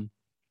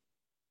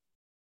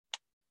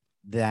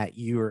 That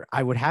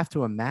I would have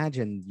to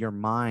imagine your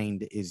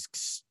mind is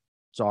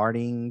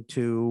starting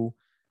to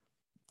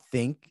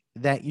think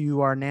that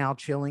you are now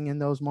chilling in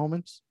those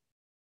moments.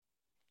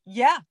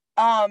 Yeah.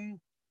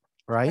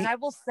 Right. And I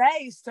will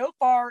say so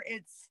far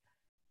it's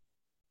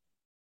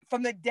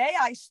from the day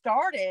I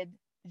started,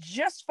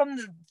 just from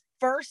the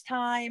first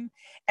time,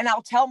 and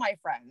I'll tell my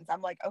friends,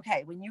 I'm like,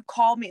 okay, when you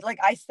call me, like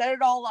I set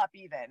it all up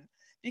even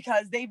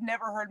because they've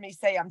never heard me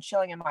say I'm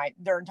chilling in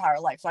their entire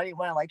life. So I didn't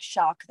want to like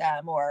shock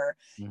them or,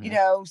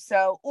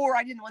 or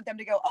I didn't want them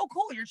to go, oh,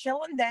 cool, you're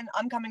chilling. Then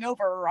I'm coming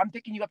over or I'm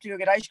picking you up to go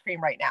get ice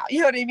cream right now. You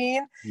know what I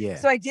mean? Yeah.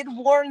 So I did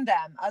warn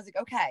them. I was like,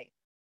 okay,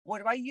 what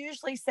do I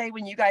usually say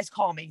when you guys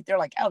call me? They're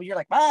like, oh, you're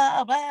like,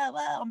 blah, blah,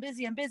 blah. I'm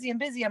busy. I'm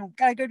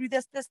gotta go do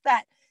this,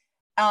 that.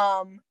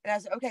 And I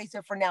was like, okay,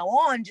 so from now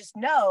on, just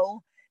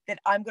know that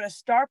I'm going to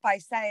start by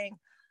saying,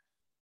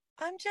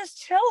 I'm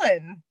just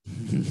chilling.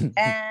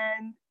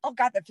 And oh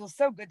God, that feels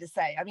so good to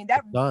say. I mean,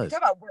 that does. Talk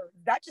about words.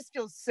 That just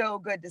feels so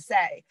good to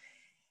say.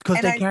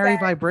 Because they carry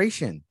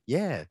vibration.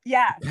 Yeah.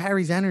 Yes. It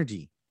carries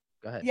energy.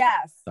 Go ahead.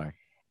 Yes. Sorry.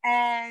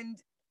 And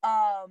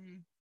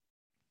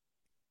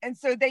and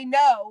so they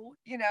know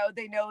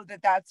that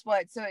that's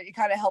what, so it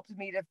kind of helped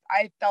me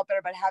I felt better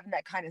about having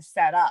that kind of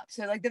set up.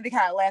 So like, then they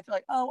kind of laugh,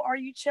 like, oh, are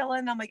you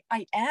chilling? I'm like,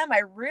 I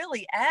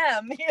really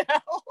am,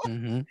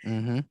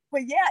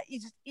 But yeah,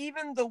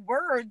 even the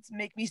words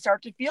make me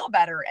start to feel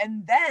better.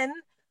 And then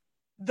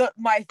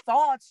my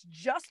thoughts,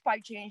 just by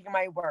changing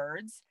my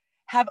words,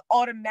 have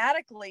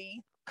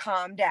automatically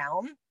calmed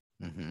down.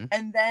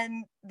 And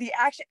then the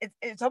action,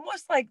 it's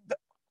almost like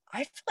I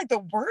feel like the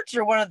words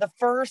are one of the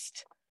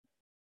first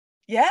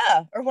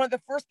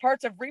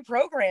parts of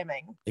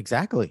reprogramming.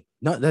 Exactly.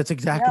 No, that's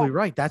exactly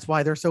right. That's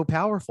why they're so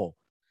powerful.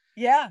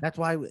 Yeah. That's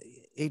why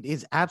it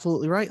is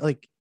absolutely right.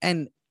 Like,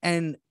 and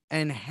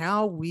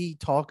how we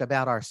talk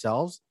about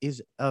ourselves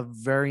is a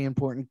very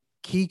important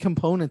key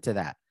component to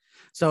that.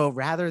 So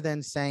rather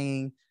than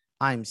saying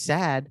I'm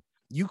sad,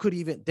 you could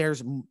even,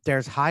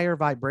 there's higher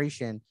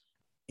vibration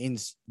in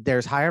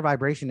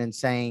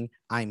saying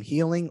I'm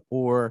healing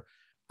or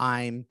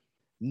I'm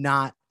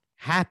not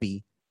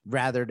happy,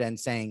 rather than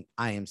saying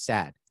I am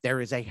sad.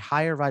 There is a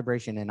higher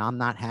vibration and I'm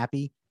not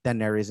happy than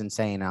there is in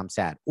saying I'm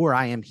sad or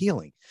I am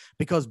healing,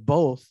 because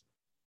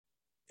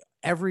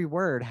every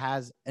word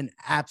has an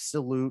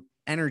absolute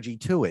energy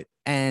to it.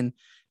 And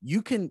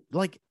you can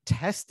like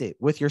test it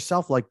with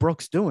yourself, like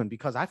Brooke's doing,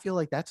 because I feel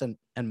like that's an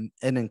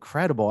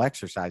incredible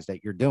exercise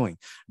that you're doing,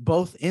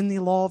 both in the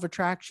law of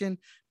attraction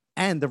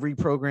and the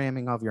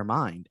reprogramming of your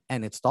mind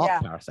and its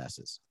thought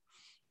processes.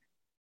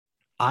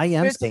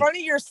 It's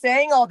funny you're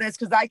saying all this,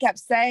 because I kept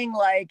saying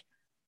like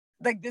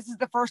this is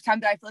the first time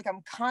that I feel like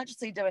I'm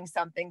consciously doing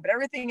something, but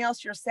everything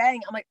else you're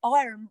saying, I'm like, oh,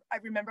 I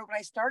remember when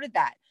I started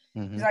that,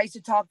 because I used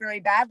to talk very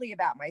badly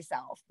about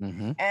myself.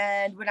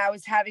 And when I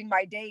was having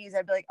my days,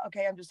 I'd be like,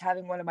 okay, I'm just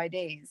having one of my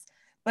days.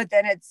 But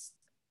then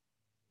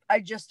I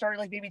just started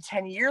like maybe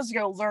 10 years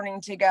ago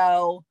learning to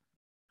go,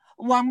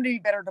 well, I'm going to be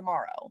better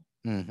tomorrow.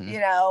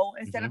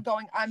 Instead of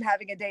going, I'm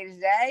having a day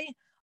today,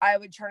 I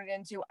would turn it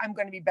into, I'm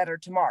going to be better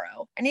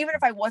tomorrow. And even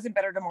if I wasn't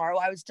better tomorrow,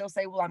 I would still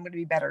say, well, I'm going to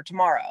be better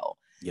tomorrow.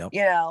 Yep.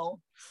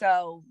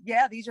 So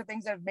yeah, these are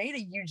things that have made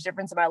a huge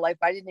difference in my life.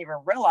 But I didn't even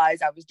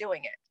realize I was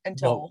doing it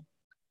until.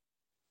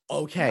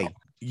 Okay.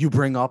 You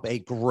bring up a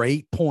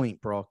great point,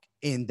 Brooke,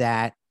 in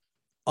that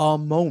a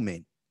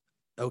moment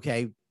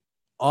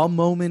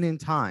in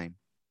time,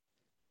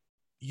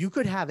 you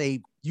could have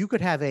a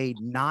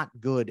not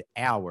good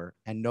hour.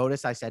 And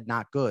notice I said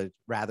not good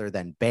rather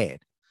than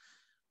bad.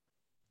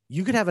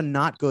 You could have a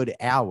not good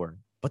hour,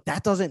 but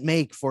that doesn't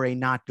make for a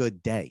not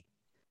good day.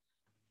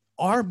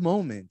 Our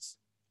moments,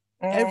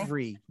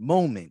 every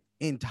moment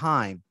in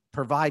time,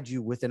 provide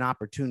you with an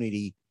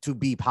opportunity to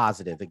be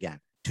positive again,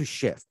 to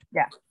shift.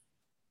 Yeah.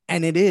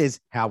 And it is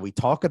how we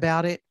talk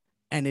about it.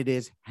 And it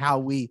is how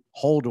we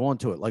hold on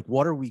to it. Like,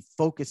 what are we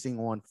focusing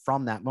on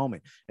from that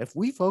moment? If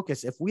we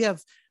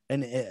have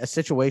a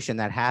situation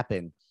that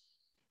happened,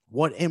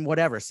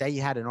 whatever, say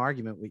you had an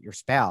argument with your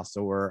spouse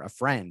or a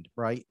friend,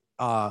 right?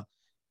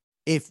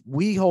 If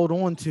we hold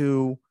on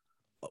to,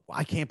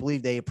 I can't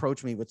believe they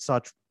approached me with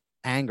such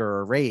anger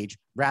or rage,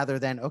 rather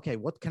than, okay,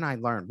 what can I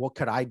learn? What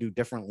could I do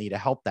differently to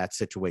help that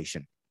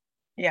situation?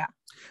 Yeah.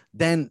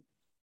 Then,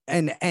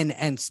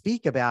 and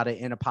speak about it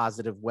in a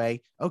positive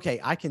way. Okay,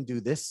 I can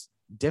do this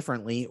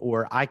differently,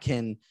 or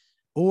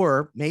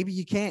maybe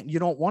you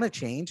don't want to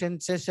change,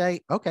 and just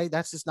say, okay,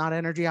 that's just not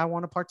energy I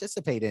want to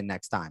participate in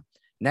next time.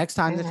 Next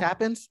time this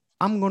happens,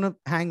 I'm going to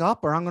hang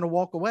up or I'm going to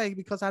walk away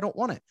because I don't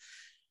want it.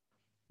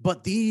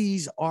 But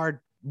these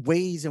are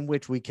ways in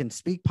which we can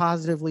speak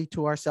positively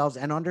to ourselves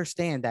and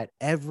understand that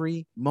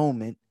every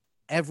moment,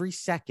 every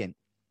second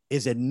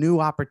is a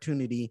new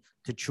opportunity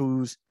to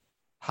choose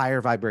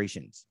higher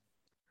vibrations.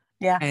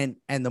 Yeah.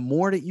 And the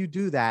more that you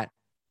do that,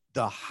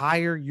 the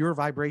higher your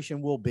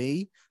vibration will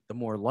be, the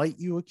more light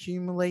you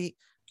accumulate,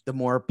 the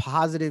more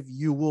positive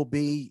you will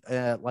be,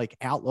 like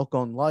outlook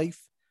on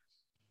life.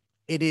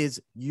 It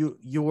is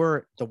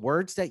the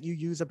words that you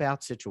use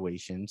about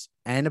situations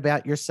and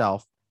about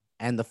yourself,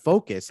 and the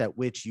focus at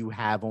which you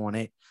have on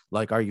it.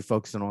 Like, are you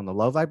focusing on the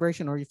low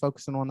vibration or are you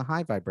focusing on the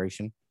high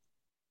vibration?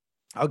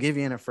 I'll give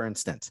you for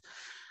instance.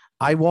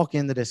 I walk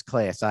into this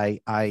class. I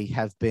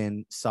have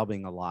been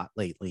subbing a lot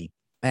lately,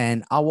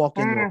 and I'll walk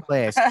into a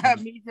class.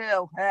 Me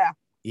too. Yeah.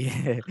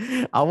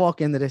 Yeah. I'll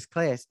walk into this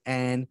class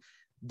and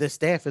the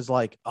staff is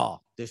like, oh,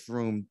 this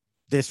room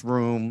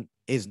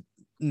is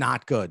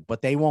not good,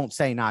 but they won't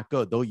say not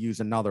good. They'll use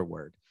another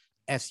word,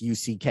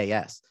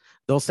 SUCKS.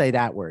 They'll say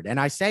that word. And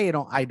I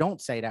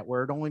don't say that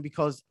word only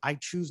because I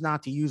choose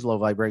not to use low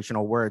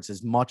vibrational words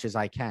as much as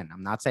I can.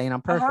 I'm not saying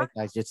I'm perfect.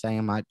 I just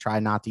saying I try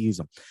not to use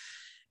them.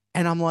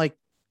 And I'm like,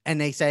 and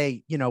they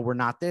say, we're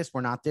not this,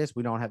 we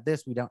don't have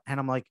this, we don't. And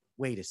I'm like,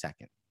 wait a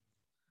second.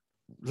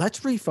 Let's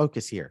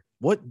refocus here.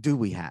 What do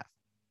we have?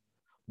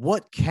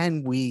 What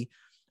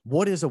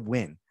is a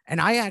win?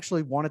 And I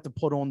actually wanted to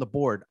put on the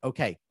board,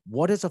 okay,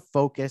 what is a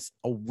focus,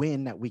 a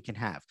win that we can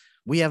have?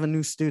 We have a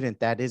new student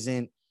that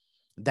isn't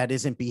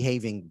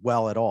behaving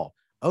well at all.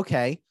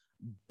 Okay,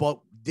 but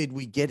did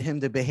we get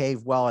him to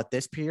behave well at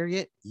this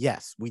period?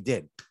 Yes, we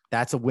did.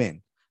 That's a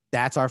win.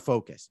 That's our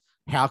focus.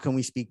 How can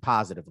we speak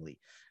positively?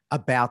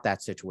 about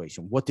that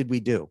situation. What did we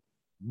do?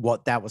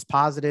 What that was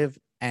positive,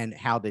 and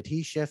how did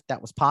he shift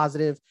that was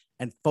positive,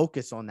 and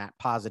focus on that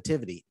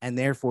positivity. And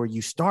therefore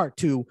you start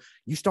to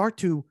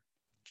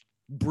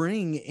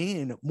bring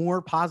in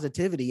more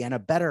positivity and a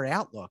better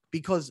outlook.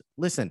 Because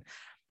listen,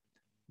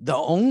 the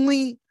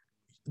only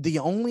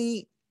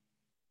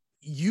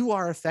you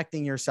are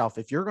affecting yourself.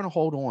 If you're going to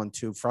hold on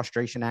to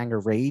frustration, anger,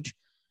 rage,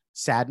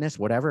 sadness,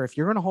 whatever, if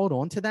you're going to hold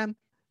on to them,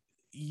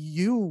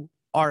 you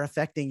are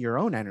affecting your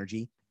own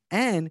energy.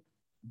 And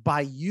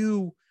by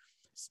you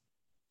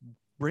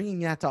bringing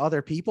that to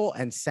other people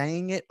and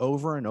saying it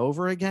over and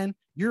over again,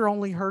 you're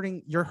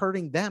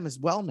hurting them as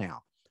well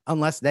now,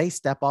 unless they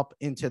step up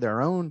into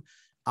their own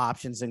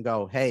options and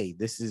go, hey,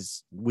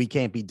 we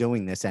can't be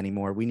doing this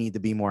anymore. We need to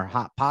be more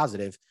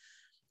positive.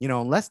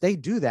 Unless they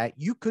do that,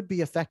 you could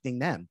be affecting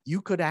them.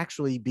 You could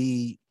actually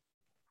be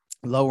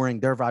lowering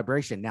their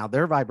vibration. Now,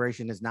 their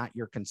vibration is not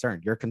your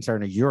concern. Your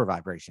concern is your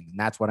vibration. And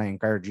that's what I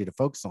encourage you to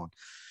focus on.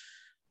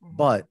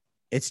 But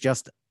it's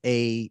just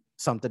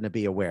something to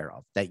be aware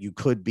of that you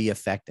could be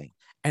affecting.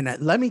 And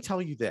let me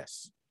tell you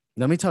this.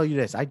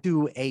 I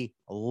do a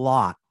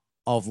lot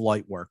of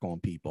light work on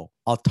people,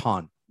 a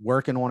ton.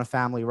 Working on a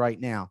family right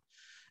now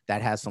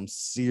that has some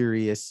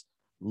serious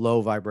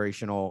low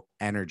vibrational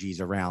energies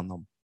around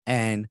them.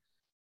 And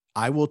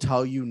I will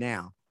tell you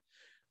now,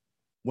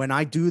 when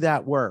I do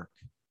that work,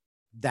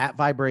 that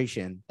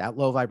vibration, that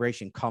low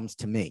vibration comes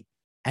to me,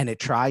 and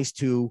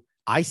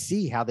I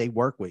see how they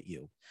work with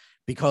you,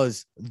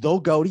 because they'll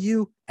go to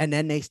you and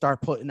then they start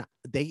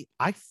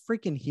I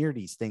freaking hear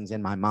these things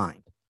in my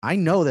mind. I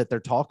know that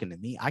they're talking to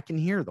me. I can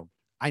hear them.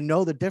 I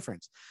know the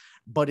difference,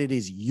 but it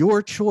is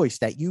your choice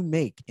that you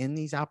make in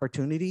these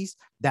opportunities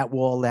that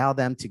will allow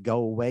them to go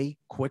away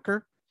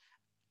quicker,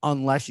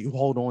 unless you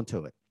hold on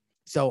to it.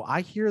 So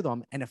I hear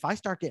them, and if I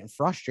start getting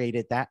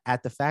frustrated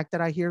at the fact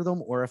that I hear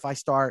them, or if I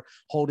start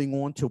holding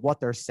on to what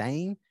they're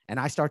saying and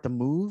I start to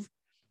move,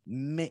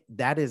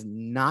 that is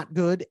not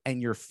good,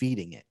 and you're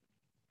feeding it.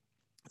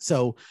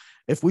 So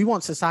if we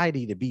want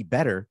society to be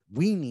better,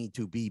 we need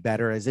to be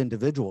better as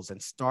individuals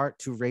and start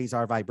to raise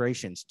our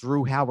vibrations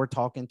through how we're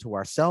talking to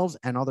ourselves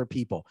and other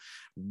people,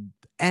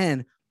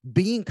 and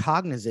being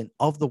cognizant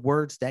of the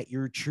words that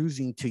you're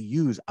choosing to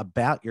use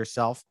about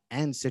yourself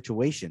and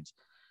situations.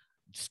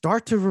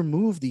 Start to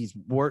remove these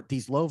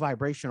low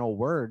vibrational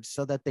words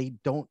so that you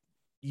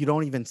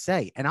don't even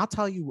say. And I'll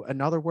tell you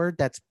another word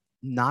that's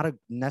not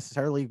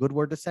necessarily a good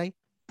word to say: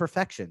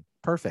 perfection.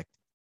 Perfect.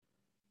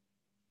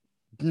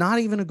 Not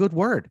even a good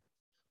word.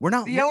 We're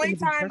not. The only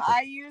time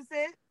I use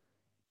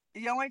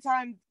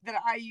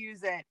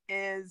it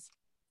is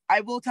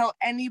I will tell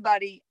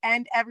anybody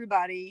and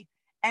everybody,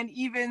 and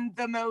even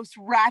the most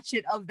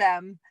ratchet of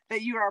them,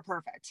 that you are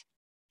perfect.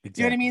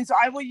 Exactly. You know what I mean? So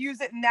I will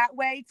use it in that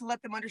way to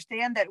let them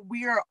understand that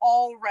we are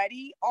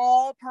already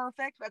all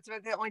perfect. That's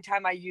the only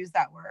time I use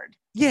that word.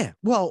 Yeah.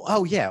 Well,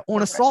 oh yeah. On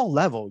perfect. A soul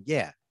level.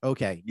 Yeah.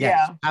 Okay.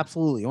 Yes, yeah.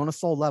 Absolutely. On a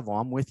soul level,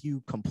 I'm with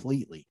you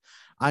completely.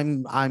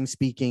 I'm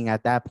speaking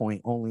at that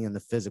point only in the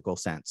physical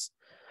sense.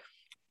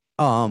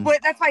 But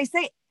that's why I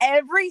say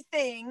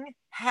everything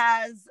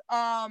has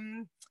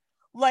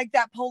like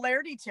that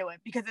polarity to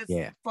it, because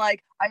it's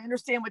like, I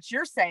understand what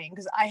you're saying,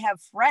 because I have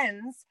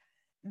friends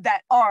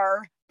that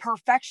are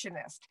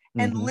perfectionist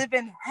and live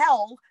in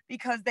hell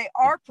because they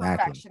are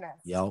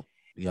perfectionists. Yep.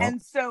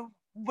 And so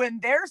when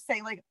they're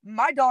saying, like,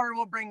 my daughter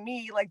will bring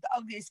me like the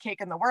ugliest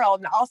cake in the world,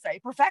 and I'll say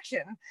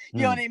perfection,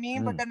 you know what I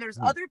mean? But then there's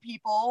other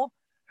people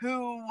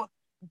who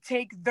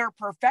take their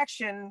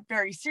perfection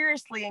very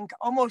seriously and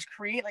almost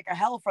create like a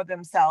hell for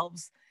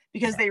themselves,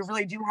 because they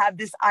really do have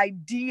this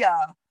idea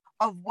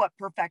of what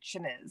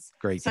perfection is.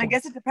 Great. So point. I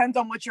guess it depends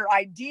on what your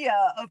idea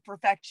of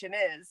perfection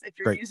is, if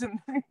you're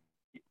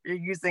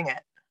using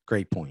it.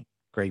 Great point.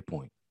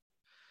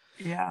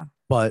 Yeah.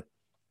 But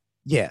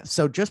yeah,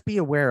 so just be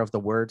aware of the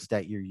words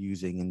that you're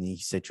using in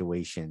these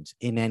situations,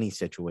 in any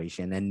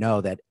situation, and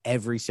know that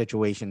every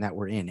situation that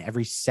we're in,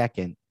 every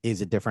second is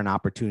a different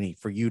opportunity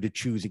for you to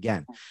choose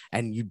again.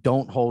 And you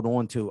don't hold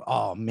on to,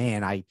 oh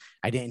man, I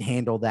didn't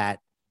handle that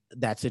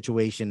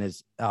situation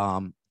as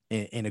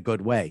in a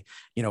good way.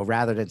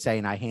 Rather than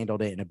saying I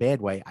handled it in a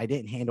bad way, I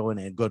didn't handle it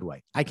in a good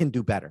way. I can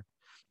do better.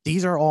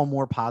 These are all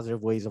more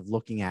positive ways of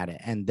looking at it,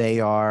 and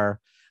they are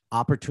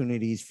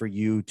opportunities for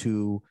you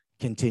to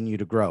continue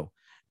to grow.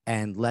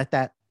 And let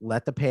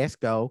the past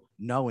go,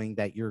 knowing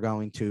that you're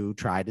going to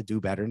try to do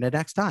better the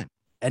next time.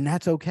 And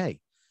that's okay.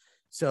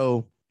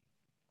 So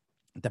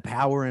the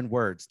power in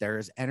words, there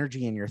is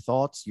energy in your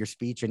thoughts, your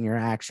speech, and your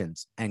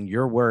actions. And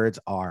your words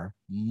are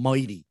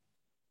mighty.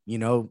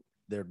 They're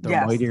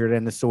mightier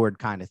than the sword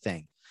kind of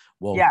thing.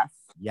 Well,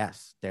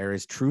 yes, there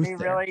is truth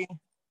there. Really,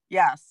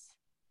 yes.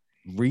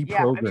 Reprogram.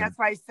 Yeah, I mean, that's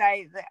why I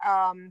say that,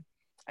 I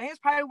think it's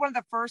probably one of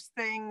the first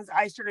things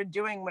I started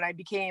doing when I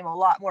became a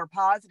lot more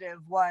positive,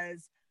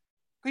 was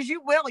because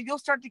you'll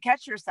start to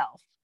catch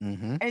yourself.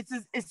 And it's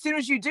as soon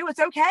as you do, it's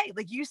okay.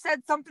 Like, you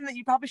said something that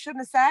you probably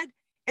shouldn't have said.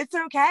 It's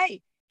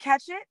okay.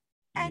 Catch it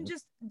and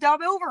just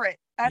dub over it.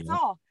 That's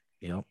all.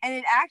 And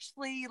it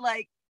actually,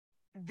 like,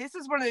 this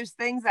is one of those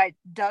things that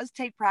does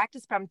take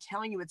practice, but I'm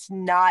telling you,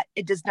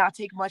 it does not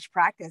take much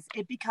practice.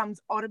 It becomes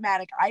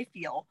automatic, I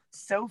feel,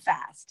 so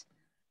fast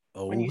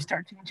when you Oh,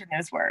 start changing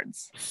those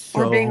words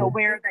or being so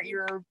aware that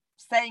you're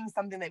saying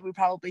something that we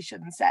probably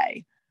shouldn't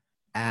say.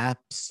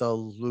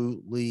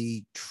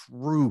 absolutely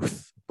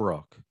truth,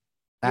 Brooke.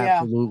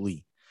 Yeah.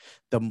 Absolutely.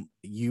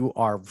 You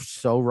are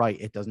so right.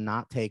 It does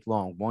not take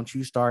long. Once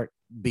you start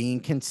being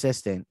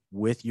consistent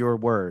with your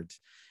words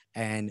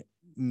and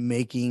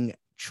making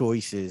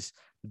choices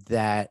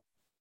that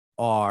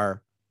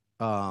are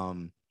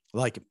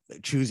like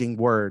choosing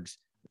words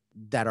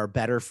that are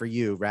better for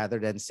you rather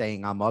than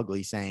saying I'm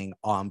ugly, saying,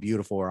 oh, I'm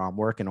beautiful, or I'm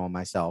working on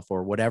myself,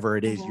 or whatever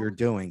it is you're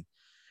doing,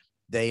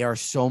 they are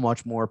so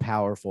much more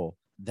powerful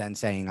than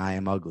saying I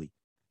am ugly.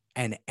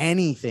 And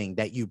anything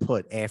that you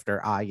put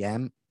after I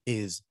am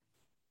is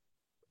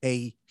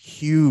a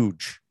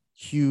huge,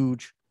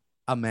 huge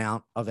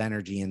amount of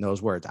energy in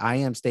those words. I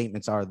am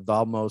statements are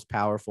the most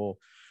powerful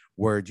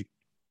word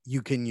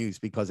you can use,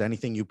 because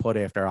anything you put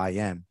after I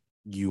am,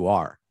 you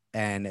are.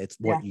 And it's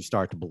Yeah. what you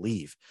start to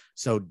believe.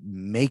 So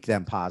make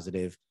them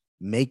positive,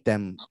 make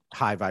them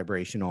high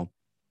vibrational,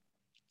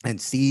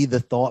 and see the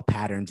thought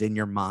patterns in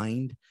your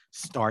mind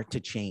start to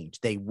change.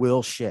 They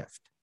will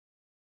shift.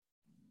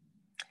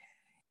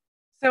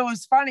 So it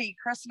was funny.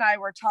 Chris and I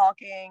were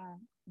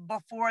talking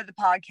before the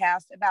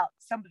podcast about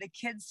some of the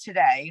kids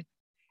today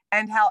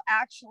and how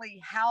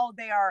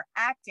they are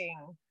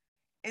acting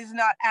is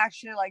not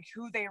actually like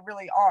who they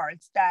really are.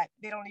 It's that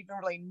they don't even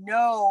really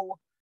know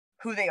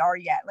who they are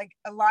yet. Like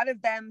a lot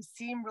of them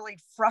seem really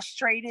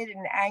frustrated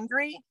and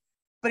angry,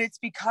 but it's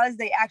because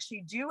they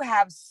actually do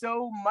have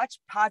so much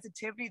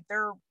positivity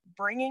they're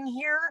bringing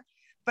here,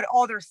 but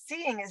all they're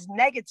seeing is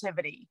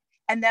negativity.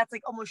 And that's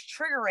like almost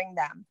triggering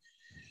them.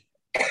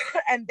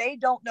 And they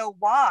don't know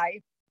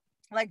why.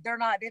 Like they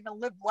haven't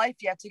lived life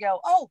yet to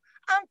go, oh,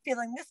 I'm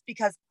feeling this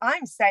because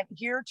I'm sent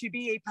here to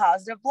be a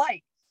positive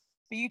light.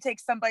 But you take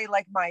somebody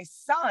like my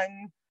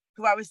son,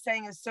 who I was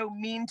saying is so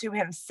mean to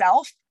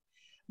himself,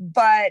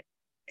 but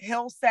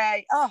he'll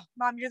say, oh,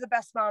 mom, you're the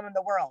best mom in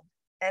the world.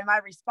 And my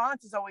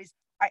response is always,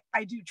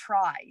 I do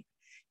try.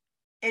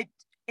 It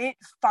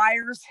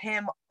fires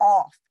him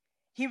off.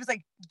 He was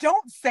like,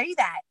 don't say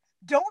that.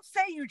 Don't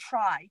say you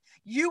try.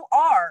 You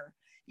are,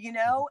 you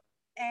know?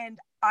 And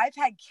I've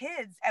had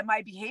kids at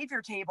my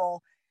behavior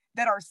table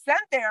that are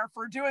sent there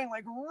for doing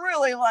like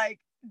really like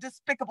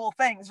despicable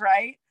things,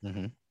 right?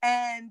 Mm-hmm.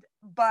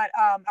 But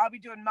I'll be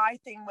doing my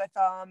thing with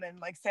them, and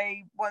like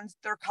say once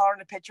they're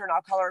coloring a picture and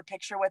I'll color a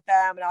picture with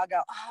them, and I'll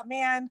go, oh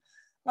man,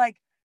 like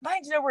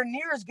mine's nowhere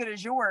near as good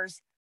as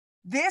yours.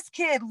 This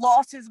kid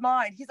lost his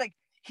mind.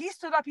 He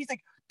stood up, he's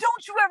like,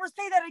 don't you ever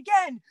say that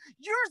again.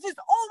 Yours is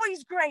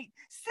always great.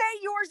 Say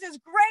yours is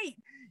great.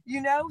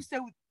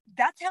 So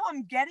that's how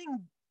I'm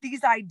getting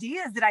these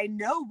ideas that I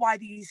know why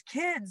these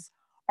kids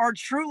are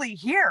truly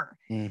here.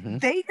 Mm-hmm.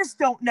 They just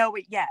don't know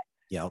it yet.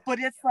 Yep. But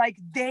it's like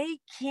they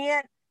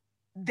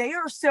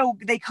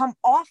come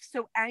off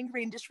so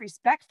angry and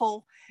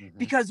disrespectful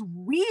because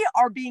we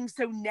are being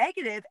so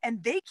negative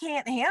and they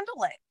can't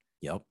handle it.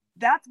 Yep.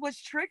 That's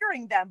what's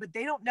triggering them, but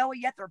they don't know it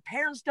yet. Their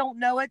parents don't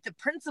know it. The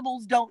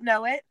principals don't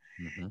know it,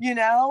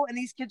 and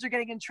these kids are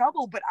getting in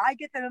trouble, but I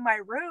get them in my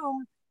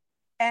room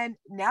and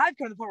now I've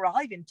come to the point where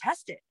I'll even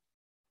test it.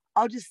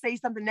 I'll just say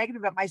something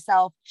negative about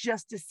myself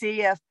just to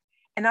see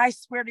and I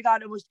swear to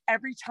God, almost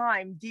every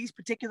time these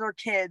particular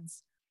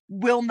kids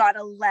will not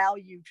allow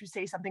you to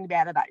say something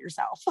bad about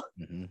yourself.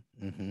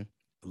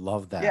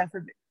 Love that. Yeah, so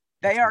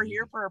they are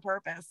here for a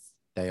purpose.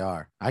 They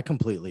are. I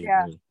completely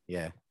agree.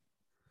 Yeah.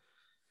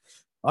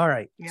 All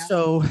right. Yeah.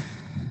 So,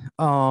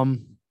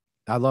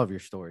 I love your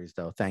stories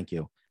though. Thank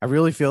you. I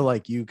really feel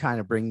like you kind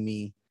of bring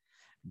me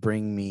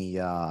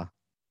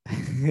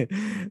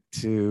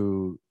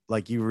to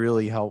like, you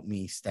really help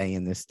me stay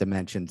in this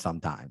dimension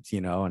sometimes,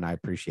 and I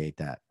appreciate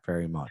that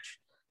very much.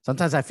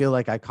 Sometimes I feel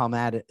like I come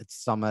at it,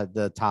 some of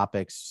the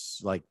topics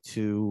like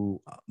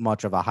too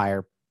much of a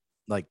higher,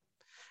 like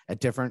a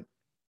different,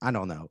 I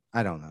don't know.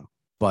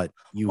 But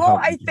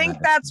I think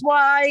that's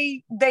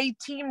why they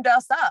teamed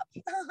us up.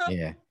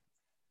 Yeah.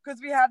 Because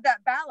we have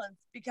that balance,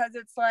 because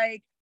it's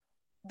like,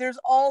 there's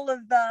all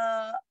of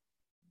the,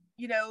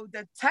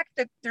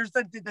 there's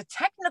the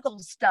technical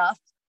stuff,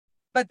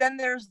 but then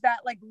there's that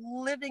like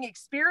living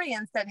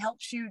experience that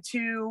helps you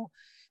to,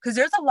 because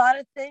there's a lot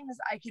of things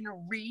I can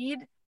read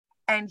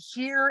and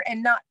hear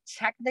and not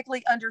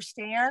technically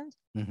understand.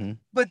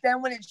 But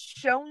then when it's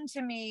shown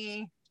to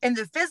me in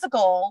the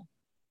physical,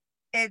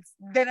 it's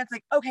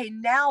like, okay,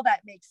 now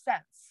that makes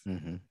sense.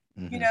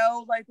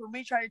 Like when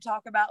we try to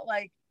talk about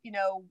like,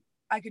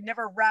 I could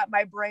never wrap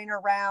my brain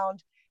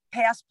around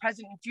past,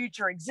 present, and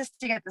future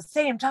existing at the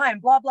same time,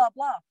 blah, blah,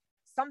 blah.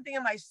 Something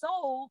in my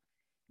soul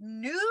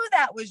knew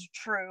that was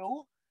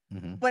true,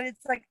 but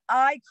it's like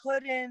I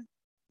couldn't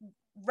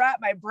wrap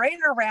my brain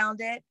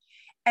around it,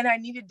 and I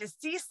needed to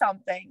see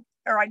something,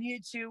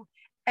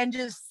 and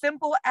just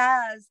simple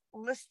as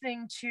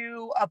listening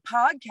to a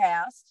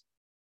podcast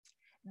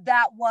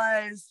that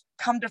was,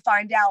 come to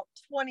find out,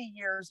 20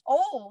 years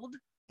old,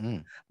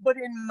 Mm. But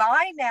in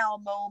my now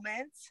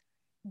moment,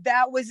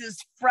 that was as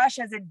fresh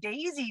as a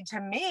daisy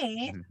to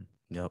me.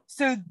 Yep.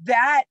 So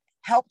that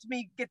helped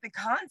me get the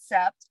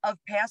concept of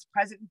past,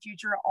 present, and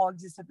future all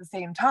exist at the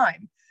same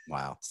time.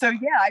 Wow. So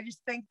yeah, I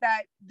just think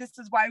that this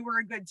is why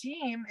we're a good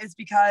team, is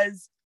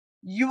because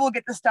you will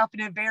get the stuff in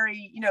a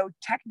very,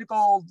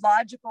 technical,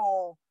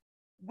 logical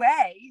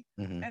way.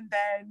 Mm-hmm. And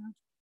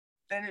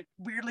then it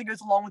weirdly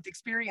goes along with the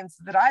experience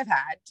that I've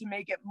had to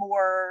make it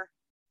more,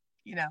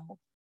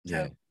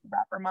 to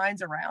wrap our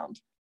minds around.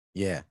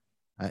 Yeah.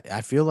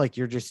 I feel like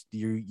you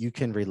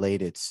can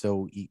relate it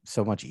so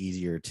much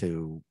easier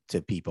to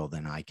people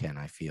than I can,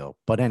 I feel.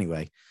 But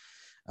anyway,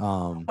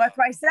 that's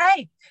what I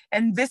say.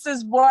 And this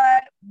is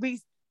what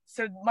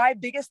so my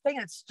biggest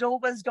thing, it still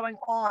was going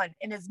on.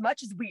 And as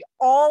much as we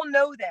all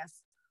know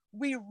this,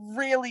 we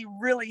really,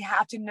 really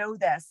have to know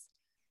this.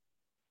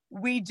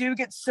 We do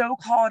get so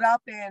caught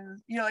up in,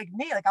 like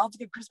me, like I'll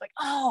look at Chris like,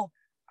 oh,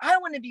 I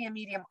want to be a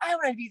medium. I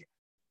want to be.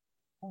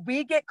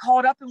 We get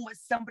caught up in what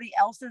somebody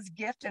else's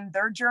gift and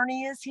their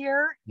journey is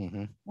here.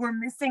 Mm-hmm. We're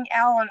missing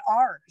out on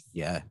ours.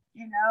 Yeah.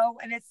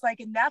 And it's like,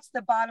 and that's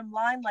the bottom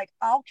line. Like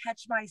I'll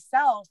catch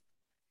myself,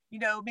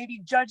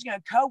 maybe judging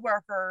a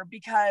coworker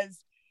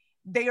because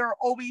they are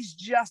always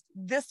just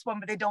this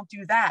one, but they don't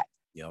do that.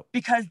 Yep.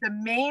 Because the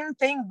main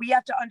thing we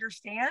have to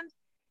understand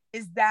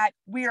is that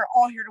we are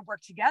all here to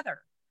work together.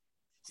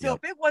 So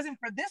if it wasn't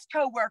for this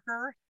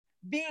coworker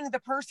being the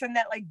person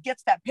that like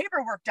gets that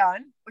paperwork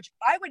done, which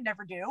I would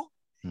never do,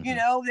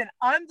 then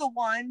I'm the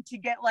one to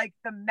get like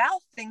the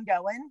mouth thing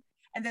going,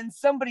 and then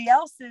somebody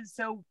else is.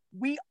 So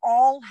we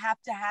all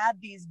have to have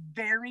these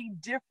very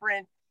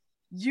different,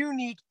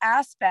 unique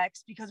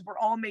aspects because we're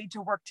all made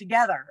to work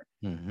together.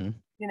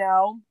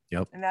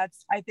 Yep. And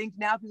that's, I think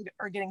now people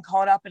are getting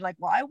caught up in like,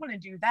 well, I want to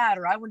do that,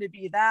 or I want to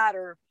be that,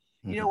 or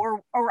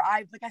or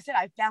I, like I said,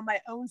 I found my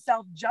own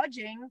self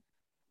judging,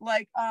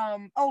 like,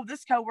 oh,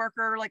 this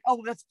coworker, like,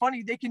 oh, that's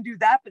funny, they can do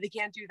that, but they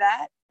can't do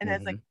that. And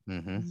it's like,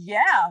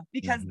 yeah,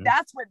 because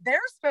that's what they're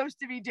supposed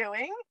to be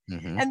doing.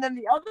 And then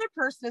the other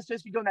person is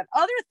supposed to be doing that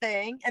other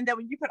thing. And then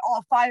when you put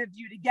all five of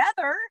you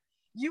together,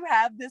 you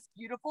have this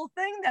beautiful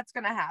thing that's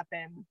going to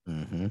happen.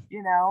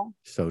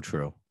 So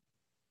true.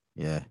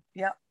 Yeah.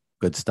 Yep.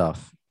 Good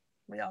stuff.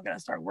 We all got to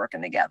start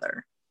working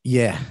together.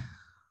 Yeah.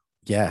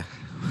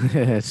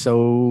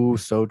 So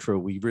true.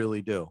 We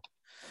really do.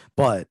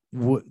 But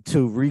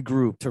to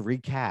regroup, to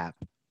recap,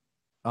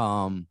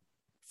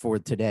 for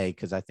today,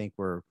 because I think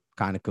we're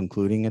kind of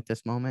concluding at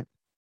this moment.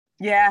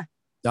 Yeah.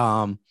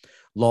 Law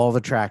of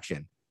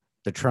attraction,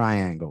 the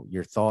triangle,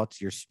 your thoughts,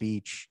 your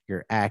speech,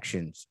 your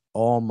actions,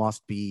 all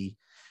must be,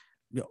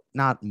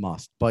 not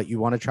must, but you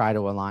want to try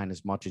to align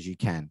as much as you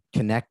can.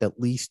 Connect at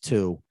least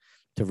two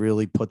to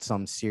really put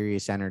some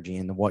serious energy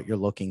into what you're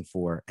looking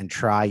for, and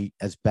try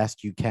as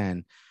best you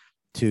can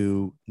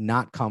to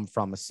not come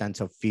from a sense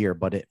of fear,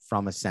 but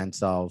from a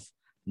sense of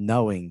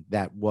knowing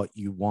that what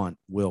you want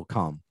will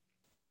come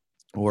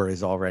or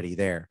is already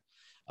there.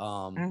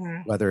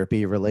 Whether it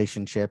be a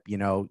relationship,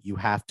 you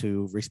have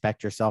to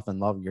respect yourself and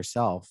love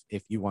yourself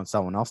if you want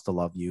someone else to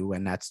love you.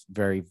 And that's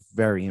very,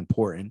 very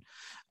important.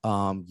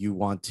 You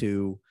want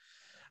to,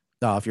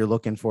 if you're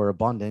looking for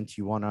abundance,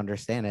 you want to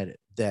understand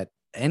that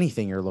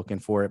anything you're looking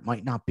for, it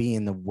might not be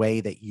in the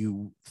way that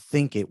you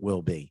think it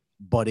will be,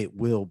 but it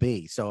will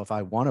be. So if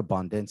I want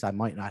abundance, I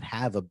might not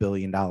have $1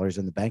 billion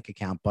in the bank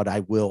account, but I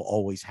will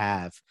always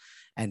have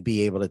and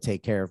be able to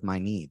take care of my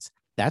needs.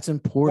 That's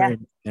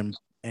important. And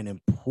an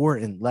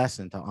important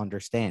lesson to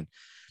understand.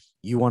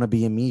 You want to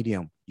be a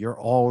medium. You're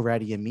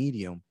already a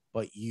medium,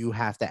 but you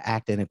have to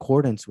act in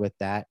accordance with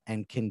that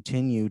and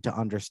continue to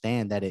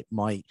understand that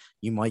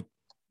you might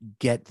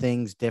get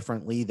things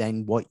differently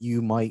than what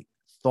you might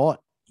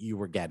thought you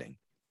were getting.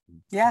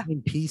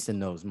 Find peace in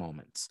those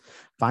moments.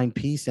 Find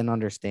peace in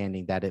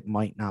understanding that it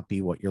might not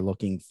be what you're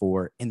looking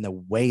for in the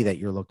way that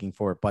you're looking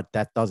for it, but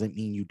that doesn't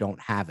mean you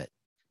don't have it.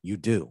 You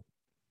do.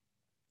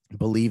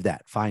 Believe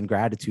that. Find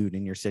gratitude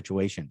in your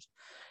situations.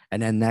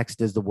 And then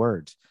next is the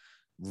words.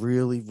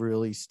 Really,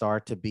 really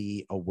start to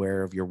be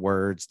aware of your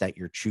words that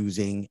you're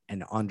choosing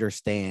and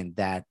understand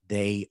that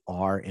they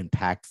are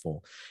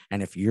impactful.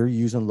 And if you're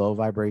using low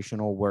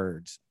vibrational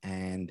words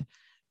and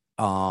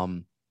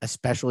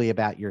especially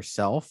about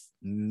yourself,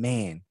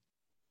 man,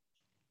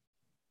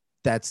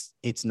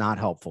 it's not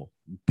helpful.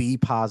 Be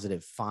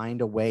positive.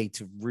 Find a way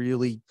to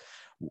really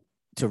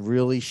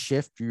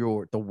shift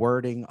the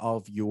wording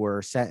of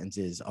your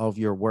sentences, of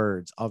your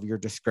words, of your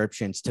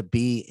descriptions to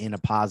be in a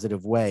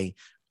positive way.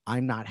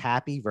 I'm not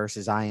happy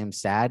versus I am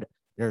sad.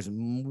 There's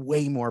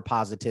way more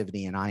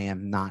positivity in I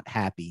am not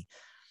happy,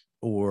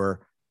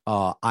 or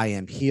I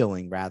am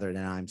healing rather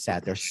than I'm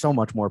sad. There's so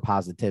much more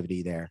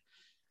positivity there.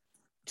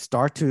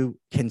 Start to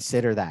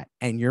consider that,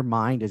 and your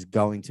mind is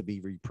going to be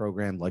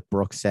reprogrammed. Like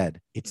Brooke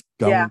said, it's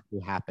going to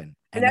happen.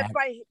 And that's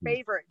my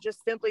favorite, just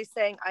simply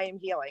saying I am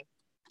healing.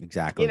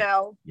 Exactly.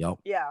 Yep.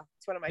 Yeah.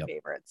 It's one of my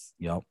favorites.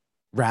 Yep.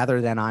 Rather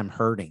than I'm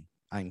hurting,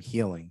 I'm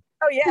healing.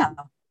 Oh yeah.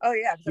 Oh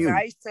yeah.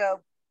 I used to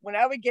when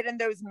I would get in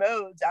those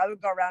modes, I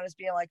would go around as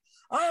being like,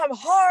 oh, I'm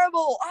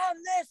horrible. I'm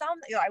this.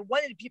 I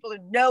wanted people to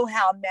know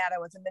how mad I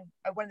was. And then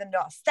I wanted them to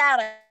know how sad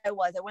I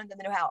was. I wanted them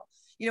to know how,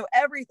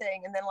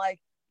 everything. And then like,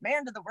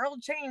 man, did the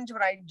world change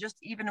when I just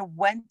even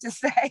went to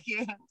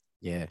saying,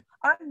 Yeah.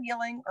 I'm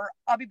healing or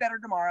I'll be better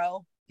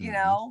tomorrow,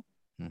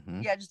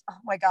 Mm-hmm. Yeah, just, oh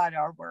my God,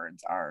 our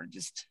words are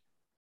just,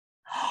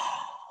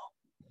 oh,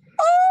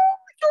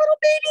 it's a little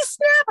baby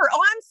snapper.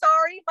 Oh, I'm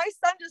sorry. My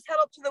son just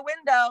held up to the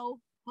window.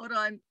 Hold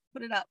on,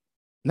 put it up.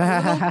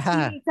 Little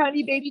teeny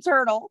tiny baby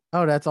turtle.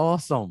 Oh, that's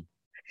awesome.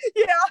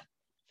 Yeah.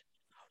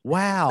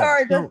 Wow.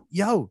 Sorry. So,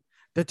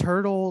 the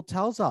turtle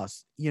tells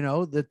us,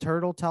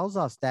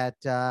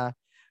 that,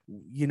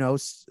 we,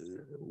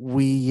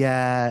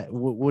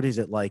 what is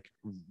it like?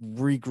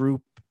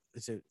 Regroup.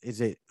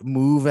 Is it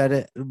move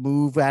at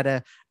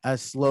a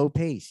slow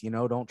pace,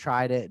 don't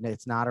try to, and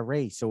it's not a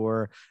race,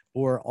 or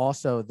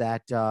also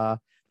that,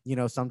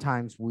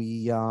 sometimes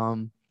we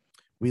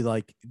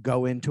like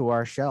go into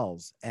our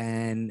shells,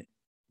 and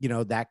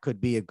that could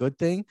be a good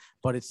thing,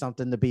 but it's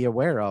something to be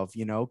aware of,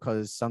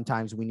 because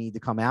sometimes we need to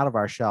come out of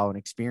our shell and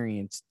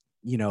experience,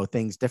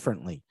 things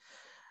differently.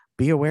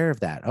 Be aware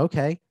of that.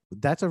 Okay.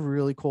 That's a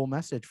really cool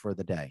message for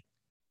the day.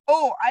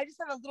 Oh, I just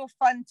have a little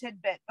fun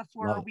tidbit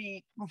before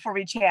we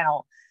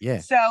channel. Yeah.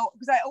 So,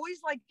 because I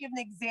always like giving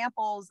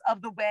examples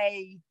of the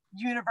way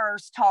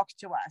universe talks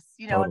to us,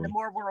 Totally. And the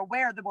more we're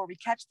aware, the more we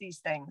catch these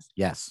things.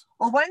 Yes.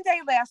 Well, one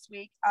day last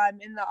week,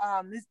 I'm in the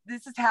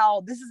this is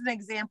an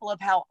example of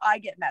how I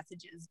get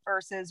messages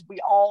versus we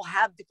all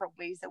have different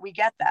ways that we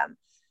get them.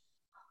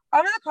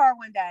 I'm in the car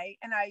one day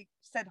and I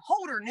said,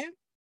 "Hold her, Newt."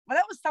 Well,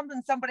 that was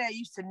something somebody I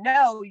used to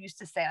know used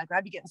to say. Like when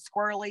I'd be getting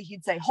squirrely,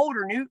 he'd say, "Hold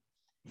her, Newt."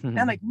 And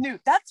I'm like,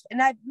 Newt,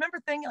 and I remember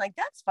thinking like,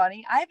 that's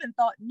funny. I haven't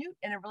thought Newt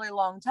in a really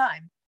long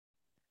time.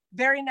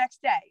 Very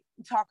next day,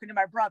 I'm talking to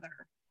my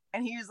brother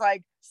and he's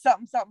like,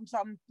 something,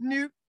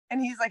 Newt.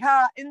 And he's like,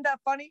 isn't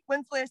that funny?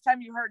 When's the last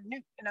time you heard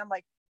Newt? And I'm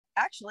like,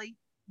 actually,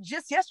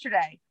 just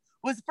yesterday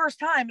was the first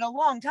time in a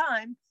long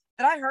time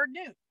that I heard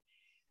Newt.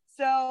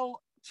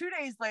 So 2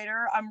 days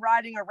later, I'm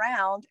riding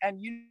around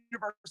and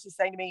universe is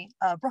saying to me,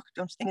 Brooke,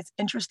 don't you think it's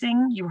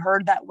interesting? You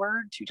heard that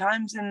word 2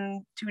 times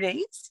in 2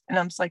 days? And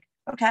I'm just like,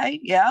 okay,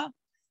 yeah.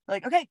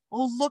 Like, okay,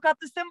 we'll look up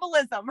the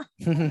symbolism.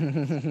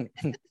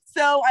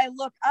 So I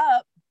look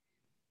up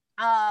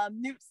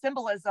Newt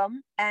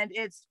symbolism, and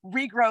it's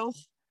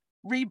regrowth,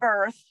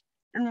 rebirth,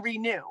 and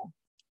renew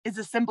is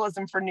a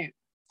symbolism for Newt.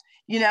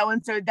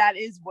 And so that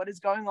is what is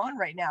going on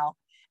right now.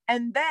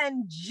 And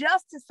then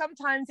just to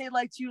sometimes they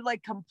like to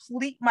like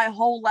complete my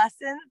whole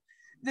lesson,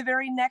 the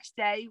very next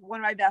day,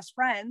 one of my best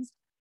friends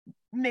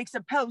makes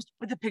a post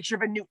with a picture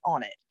of a Newt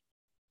on it.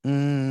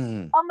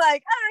 I'm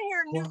like, I don't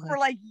hear Newt for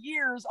like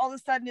years. All of a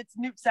sudden it's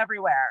Newts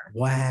everywhere.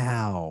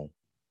 Wow.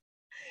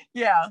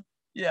 Yeah.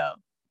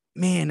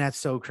 Man, that's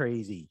so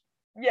crazy.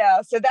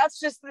 Yeah. So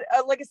that's just,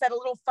 like I said, a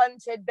little fun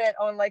tidbit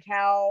on like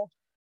how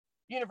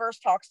universe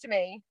talks to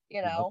me,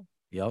 Yep.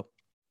 Yeah.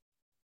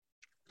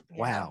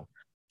 Wow.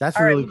 That's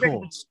all really right,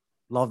 cool.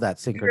 Love that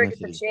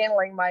synchronicity.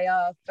 Channeling.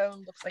 My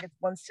phone looks like it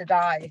wants to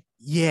die.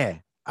 Yeah.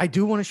 I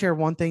do want to share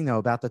one thing though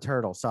about the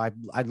turtle. So I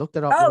looked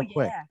it up real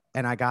quick,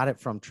 and I got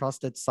it from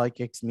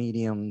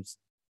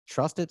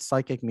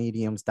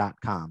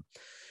trustedpsychicmediums.com.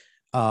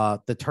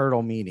 The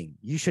turtle meaning.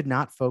 You should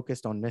not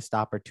focus on missed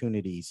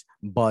opportunities,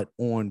 but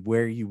on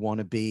where you want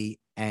to be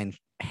and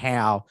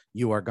how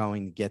you are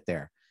going to get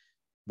there.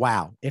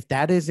 Wow. If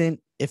that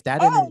isn't, yeah,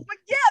 that's man.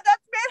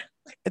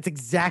 It's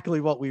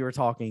exactly what we were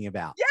talking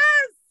about. Yes.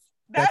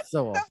 That's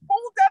so awesome. The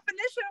full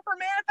definition for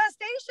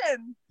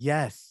manifestation.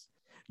 Yes.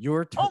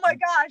 Oh my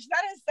gosh,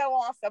 that is so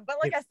awesome. But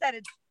like I said,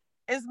 it's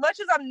as much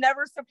as I'm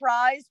never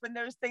surprised when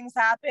those things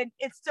happen,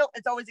 it's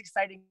always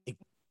exciting.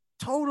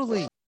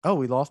 Totally. Oh,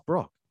 we lost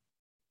Brooke.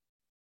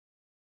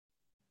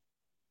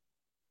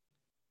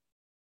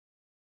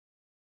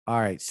 All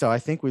right. So I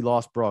think we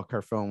lost Brooke.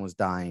 Her phone was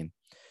dying.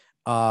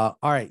 All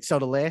right. So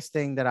the last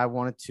thing that I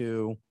wanted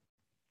to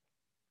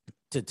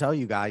tell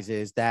you guys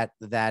is that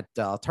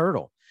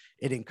turtle,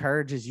 it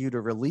encourages you to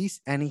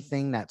release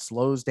anything that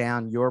slows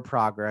down your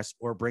progress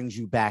or brings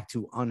you back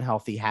to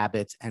unhealthy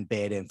habits and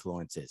bad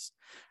influences.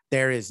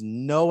 There is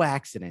no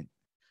accident.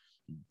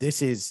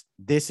 This is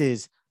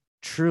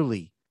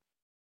truly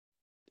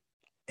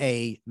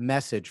a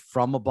message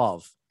from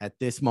above at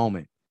this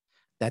moment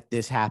that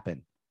this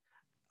happened.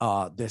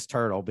 This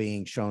turtle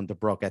being shown to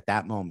Brooke at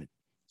that moment.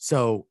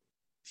 So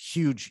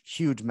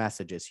huge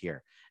messages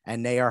here,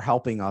 and they are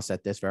helping us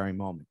at this very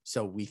moment.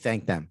 So we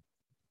thank them.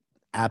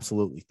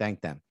 Absolutely thank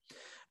them.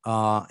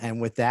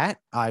 And with that,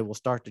 I will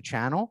start the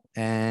channel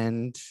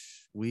and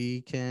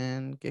we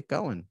can get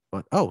going.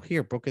 But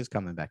here, Brooke is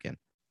coming back in.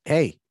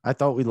 Hey, I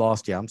thought we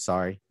lost you. I'm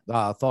sorry.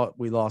 I thought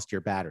we lost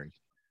your battery.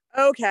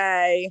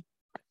 Okay.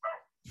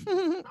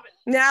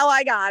 Now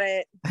I got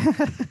it.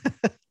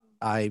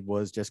 I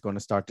was just going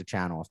to start the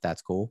channel if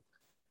that's cool.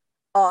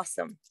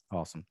 Awesome.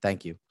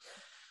 Thank you.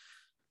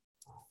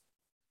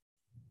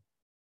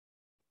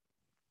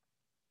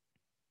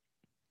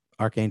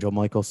 Archangel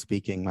Michael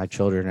speaking, my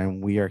children,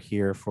 and we are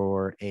here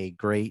for a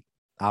great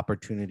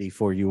opportunity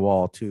for you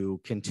all to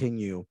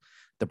continue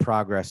the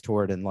progress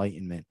toward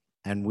enlightenment.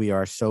 And we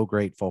are so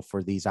grateful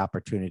for these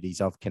opportunities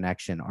of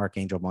connection.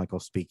 Archangel Michael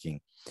speaking.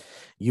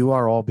 You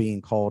are all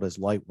being called as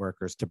light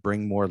workers to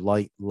bring more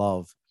light,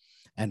 love,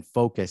 and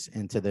focus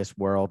into this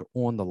world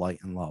on the light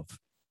and love.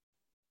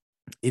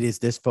 It is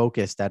this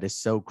focus that is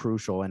so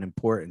crucial and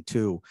important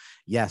to,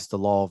 yes, the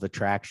law of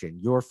attraction.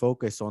 Your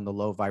focus on the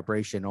low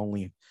vibration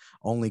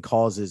only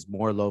causes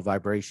more low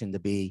vibration to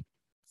be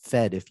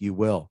fed, if you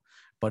will.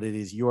 But it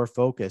is your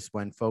focus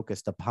when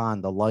focused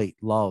upon the light,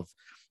 love,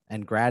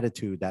 and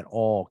gratitude that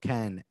all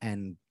can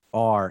and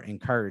are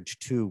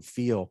encouraged to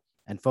feel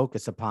and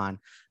focus upon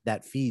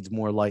that feeds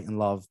more light and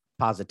love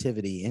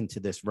positivity into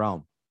this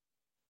realm.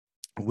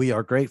 We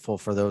are grateful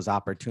for those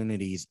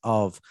opportunities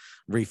of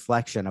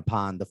reflection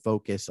upon the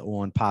focus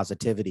on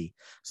positivity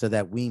so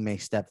that we may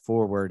step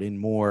forward in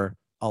more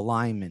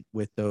alignment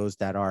with those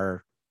that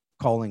are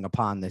calling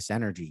upon this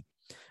energy.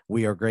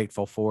 We are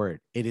grateful for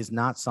it. It is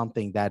not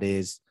something that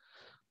is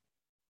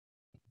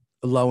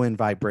low in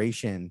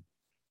vibration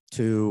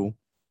to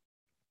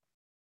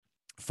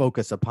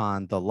focus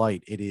upon the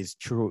light. It is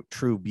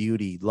true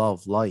beauty,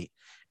 love, light.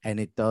 And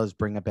it does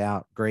bring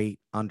about great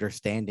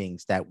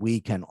understandings that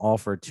we can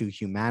offer to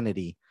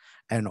humanity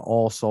and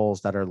all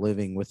souls that are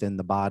living within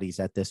the bodies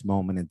at this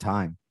moment in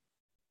time.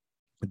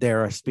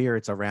 There are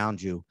spirits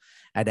around you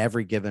at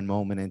every given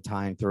moment in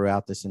time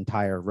throughout this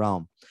entire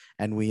realm.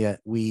 And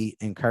we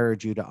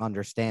encourage you to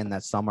understand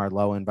that some are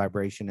low in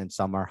vibration and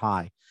some are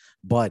high.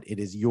 But it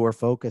is your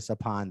focus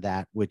upon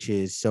that which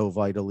is so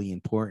vitally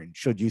important.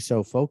 Should you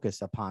so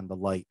focus upon the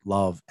light,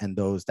 love, and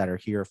those that are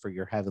here for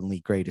your heavenly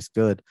greatest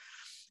good,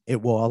 it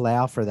will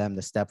allow for them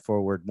to step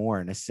forward more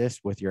and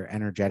assist with your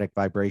energetic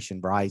vibration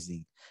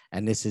rising.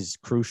 And this is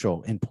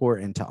crucial,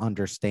 important to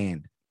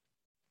understand.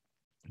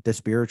 The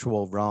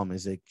spiritual realm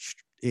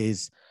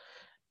is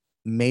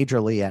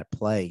majorly at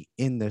play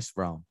in this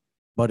realm,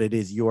 but it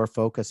is your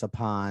focus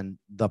upon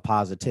the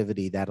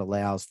positivity that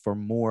allows for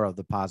more of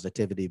the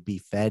positivity to be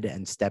fed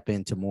and step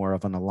into more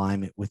of an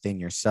alignment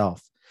within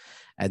yourself.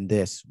 And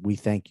this we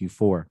thank you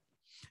for.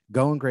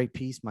 Go in great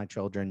peace, my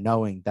children,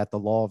 knowing that the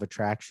law of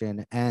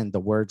attraction and the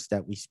words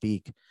that we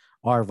speak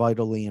are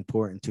vitally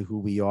important to who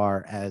we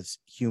are as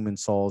human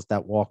souls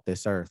that walk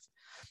this earth.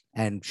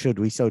 And should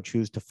we so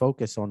choose to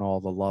focus on all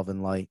the love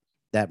and light,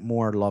 that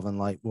more love and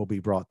light will be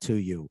brought to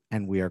you.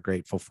 And we are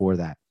grateful for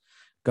that.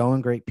 Go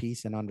in great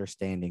peace and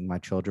understanding, my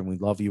children. We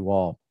love you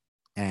all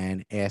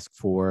and ask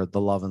for the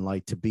love and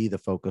light to be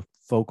the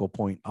focal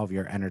point of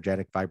your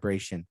energetic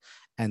vibration.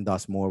 And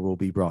thus more will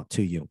be brought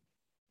to you.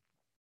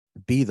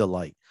 Be the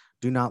light.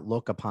 Do not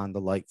look upon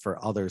the light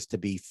for others to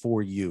be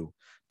for you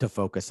to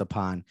focus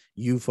upon.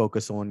 You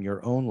focus on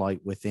your own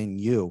light within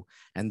you,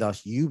 and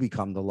thus you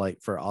become the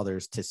light for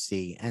others to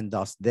see, and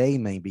thus they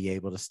may be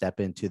able to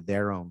step into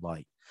their own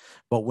light.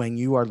 But when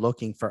you are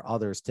looking for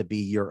others to be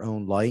your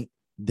own light,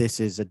 this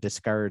is a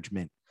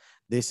discouragement.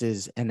 This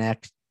is an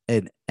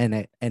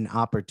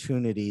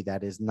opportunity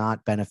that is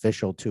not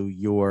beneficial to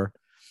your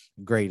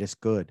greatest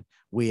good.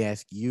 We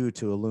ask you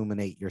to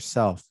illuminate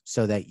yourself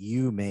so that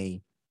you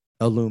may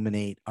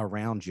illuminate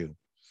around you.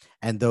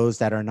 And those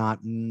that are not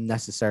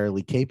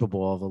necessarily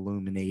capable of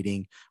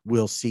illuminating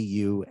will see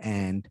you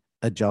and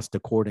adjust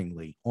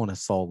accordingly on a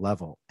soul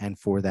level. And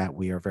for that,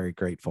 we are very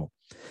grateful.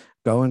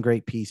 Go in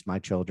great peace, my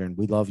children.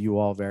 We love you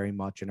all very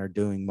much and are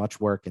doing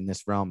much work in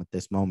this realm at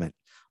this moment.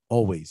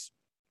 Always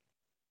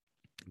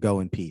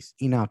go in peace.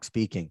 Enoch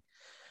speaking.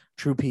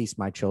 True peace,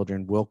 my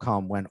children, will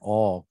come when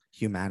all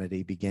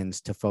humanity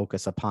begins to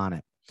focus upon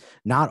it.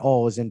 Not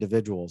all as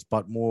individuals,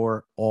 but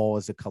more all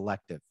as a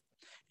collective.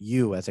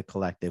 You as a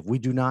collective. We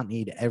do not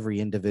need every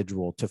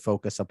individual to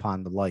focus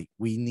upon the light.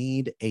 We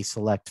need a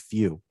select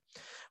few,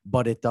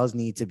 but it does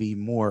need to be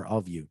more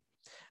of you.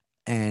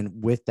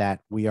 And with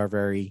that, we are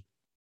very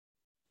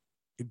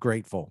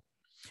grateful.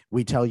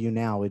 We tell you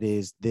now it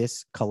is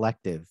this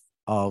collective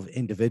of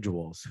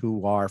individuals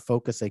who are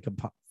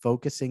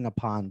focusing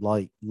upon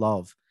light,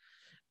 love,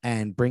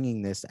 and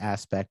bringing this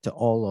aspect to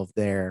all of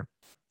their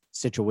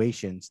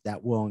situations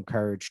that will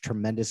encourage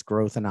tremendous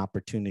growth and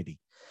opportunity.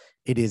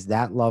 It is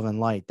that love and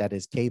light that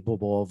is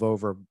capable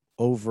of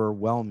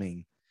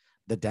overwhelming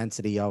the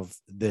density of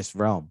this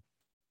realm.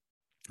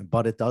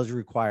 But it does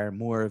require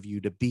more of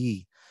you to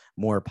be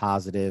more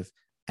positive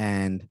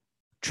and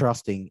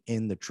trusting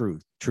in the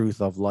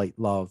truth of light,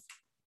 love,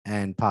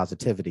 and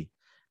positivity.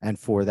 And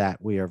for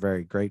that, we are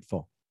very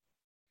grateful.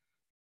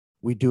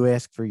 We do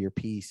ask for your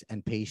peace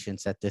and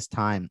patience at this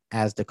time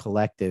as the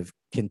collective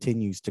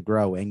continues to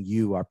grow and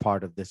you are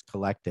part of this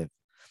collective.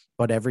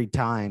 But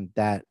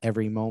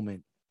every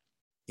moment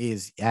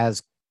is,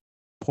 as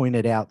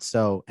pointed out,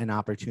 so an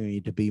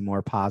opportunity to be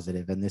more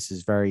positive. And this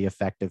is very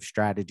effective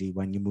strategy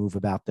when you move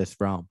about this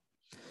realm.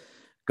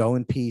 Go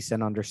in peace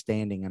and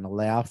understanding and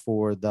allow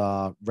for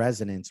the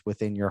resonance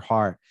within your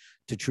heart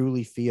to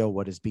truly feel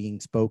what is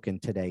being spoken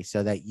today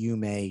so that you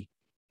may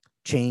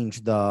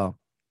change the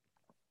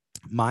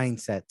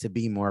mindset to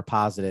be more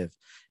positive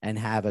and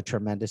have a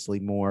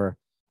tremendously more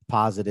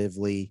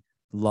positively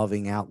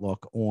loving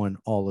outlook on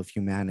all of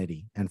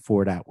humanity. And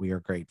for that, we are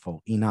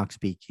grateful. Enoch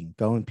speaking.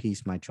 Go in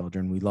peace, my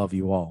children. We love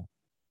you all.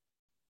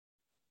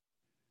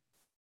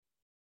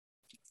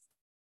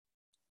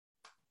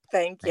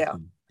 Thank you.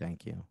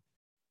 Thank you.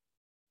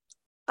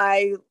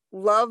 I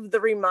love the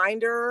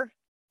reminder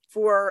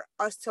for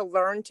us to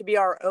learn to be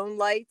our own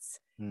lights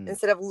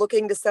instead of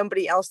looking to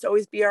somebody else to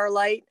always be our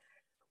light.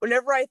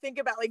 Whenever I think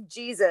about like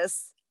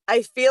Jesus,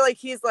 I feel like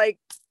he's like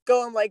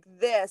going like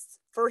this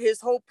for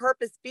his whole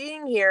purpose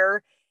being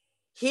here.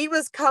 He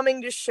was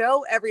coming to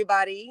show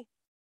everybody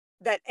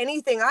that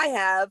anything I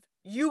have,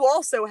 you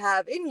also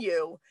have in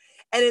you.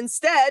 And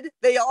instead,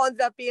 they all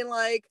ended up being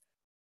like,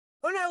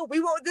 oh no,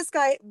 we want this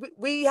guy.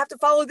 We have to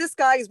follow this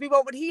guy because we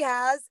want what he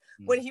has.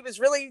 When he was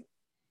really,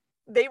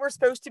 they were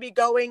supposed to be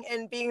going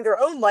and being their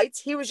own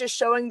lights. He was just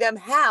showing them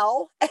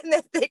how and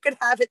that they could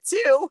have it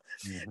too.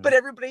 But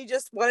everybody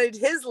just wanted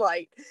his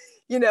light,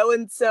 you know?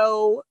 And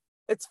so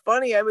it's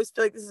funny. I always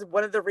feel like this is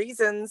one of the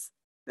reasons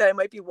that I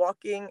might be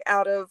walking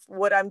out of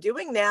what I'm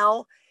doing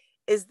now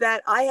is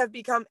that I have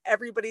become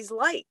everybody's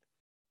light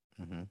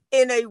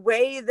in a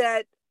way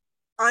that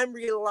I'm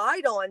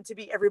relied on to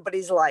be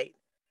everybody's light.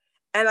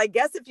 And I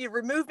guess if you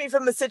remove me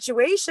from the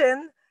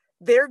situation,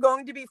 they're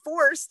going to be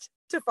forced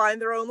to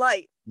find their own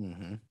light.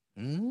 You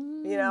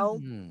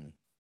know?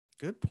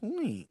 Good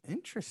point.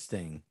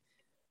 Interesting.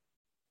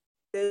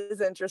 It is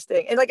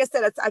interesting. And like I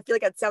said, I feel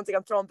like it sounds like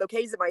I'm throwing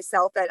bouquets at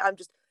myself that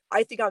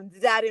I think I'm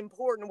that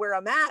important where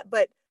I'm at,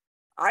 but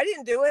I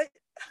didn't do it.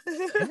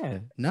 Yeah,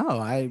 no,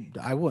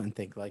 I wouldn't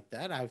think like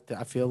that.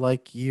 I feel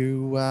like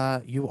you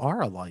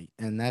are a light,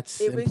 and that's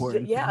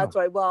important. That's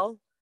why. Well,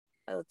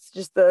 it's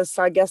just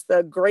I guess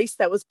the grace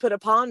that was put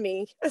upon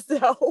me.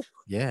 So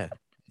yeah,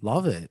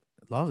 love it.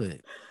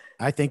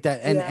 I think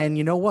that, and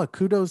you know what?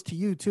 Kudos to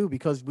you too,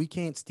 because we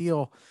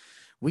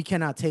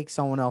cannot take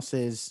someone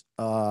else's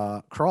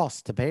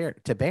cross to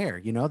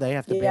bear. You know, they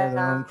have to bear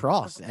their own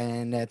cross,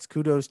 and that's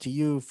kudos to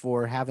you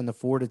for having the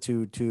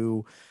fortitude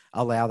to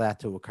allow that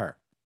to occur.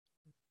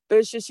 But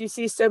it's just, you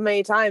see so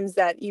many times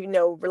that even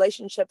though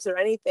relationships or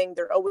anything,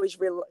 they're always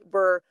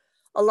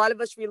a lot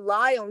of us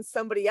rely on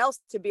somebody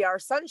else to be our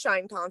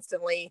sunshine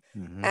constantly.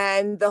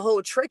 And the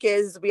whole trick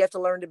is we have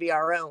to learn to be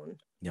our own.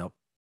 Yep.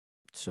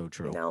 So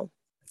true. You know?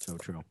 So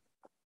true.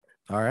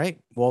 All right.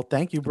 Well,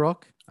 thank you,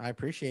 Brooke. I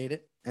appreciate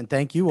it. And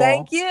thank you all.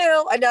 Thank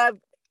you. I know I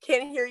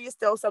can't hear you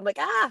still, so I'm like,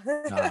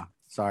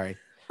 sorry.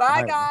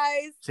 Bye,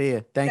 guys. See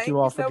you. Thank you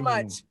all for so being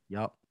much. Here.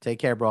 Yep. Take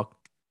care, Brooke.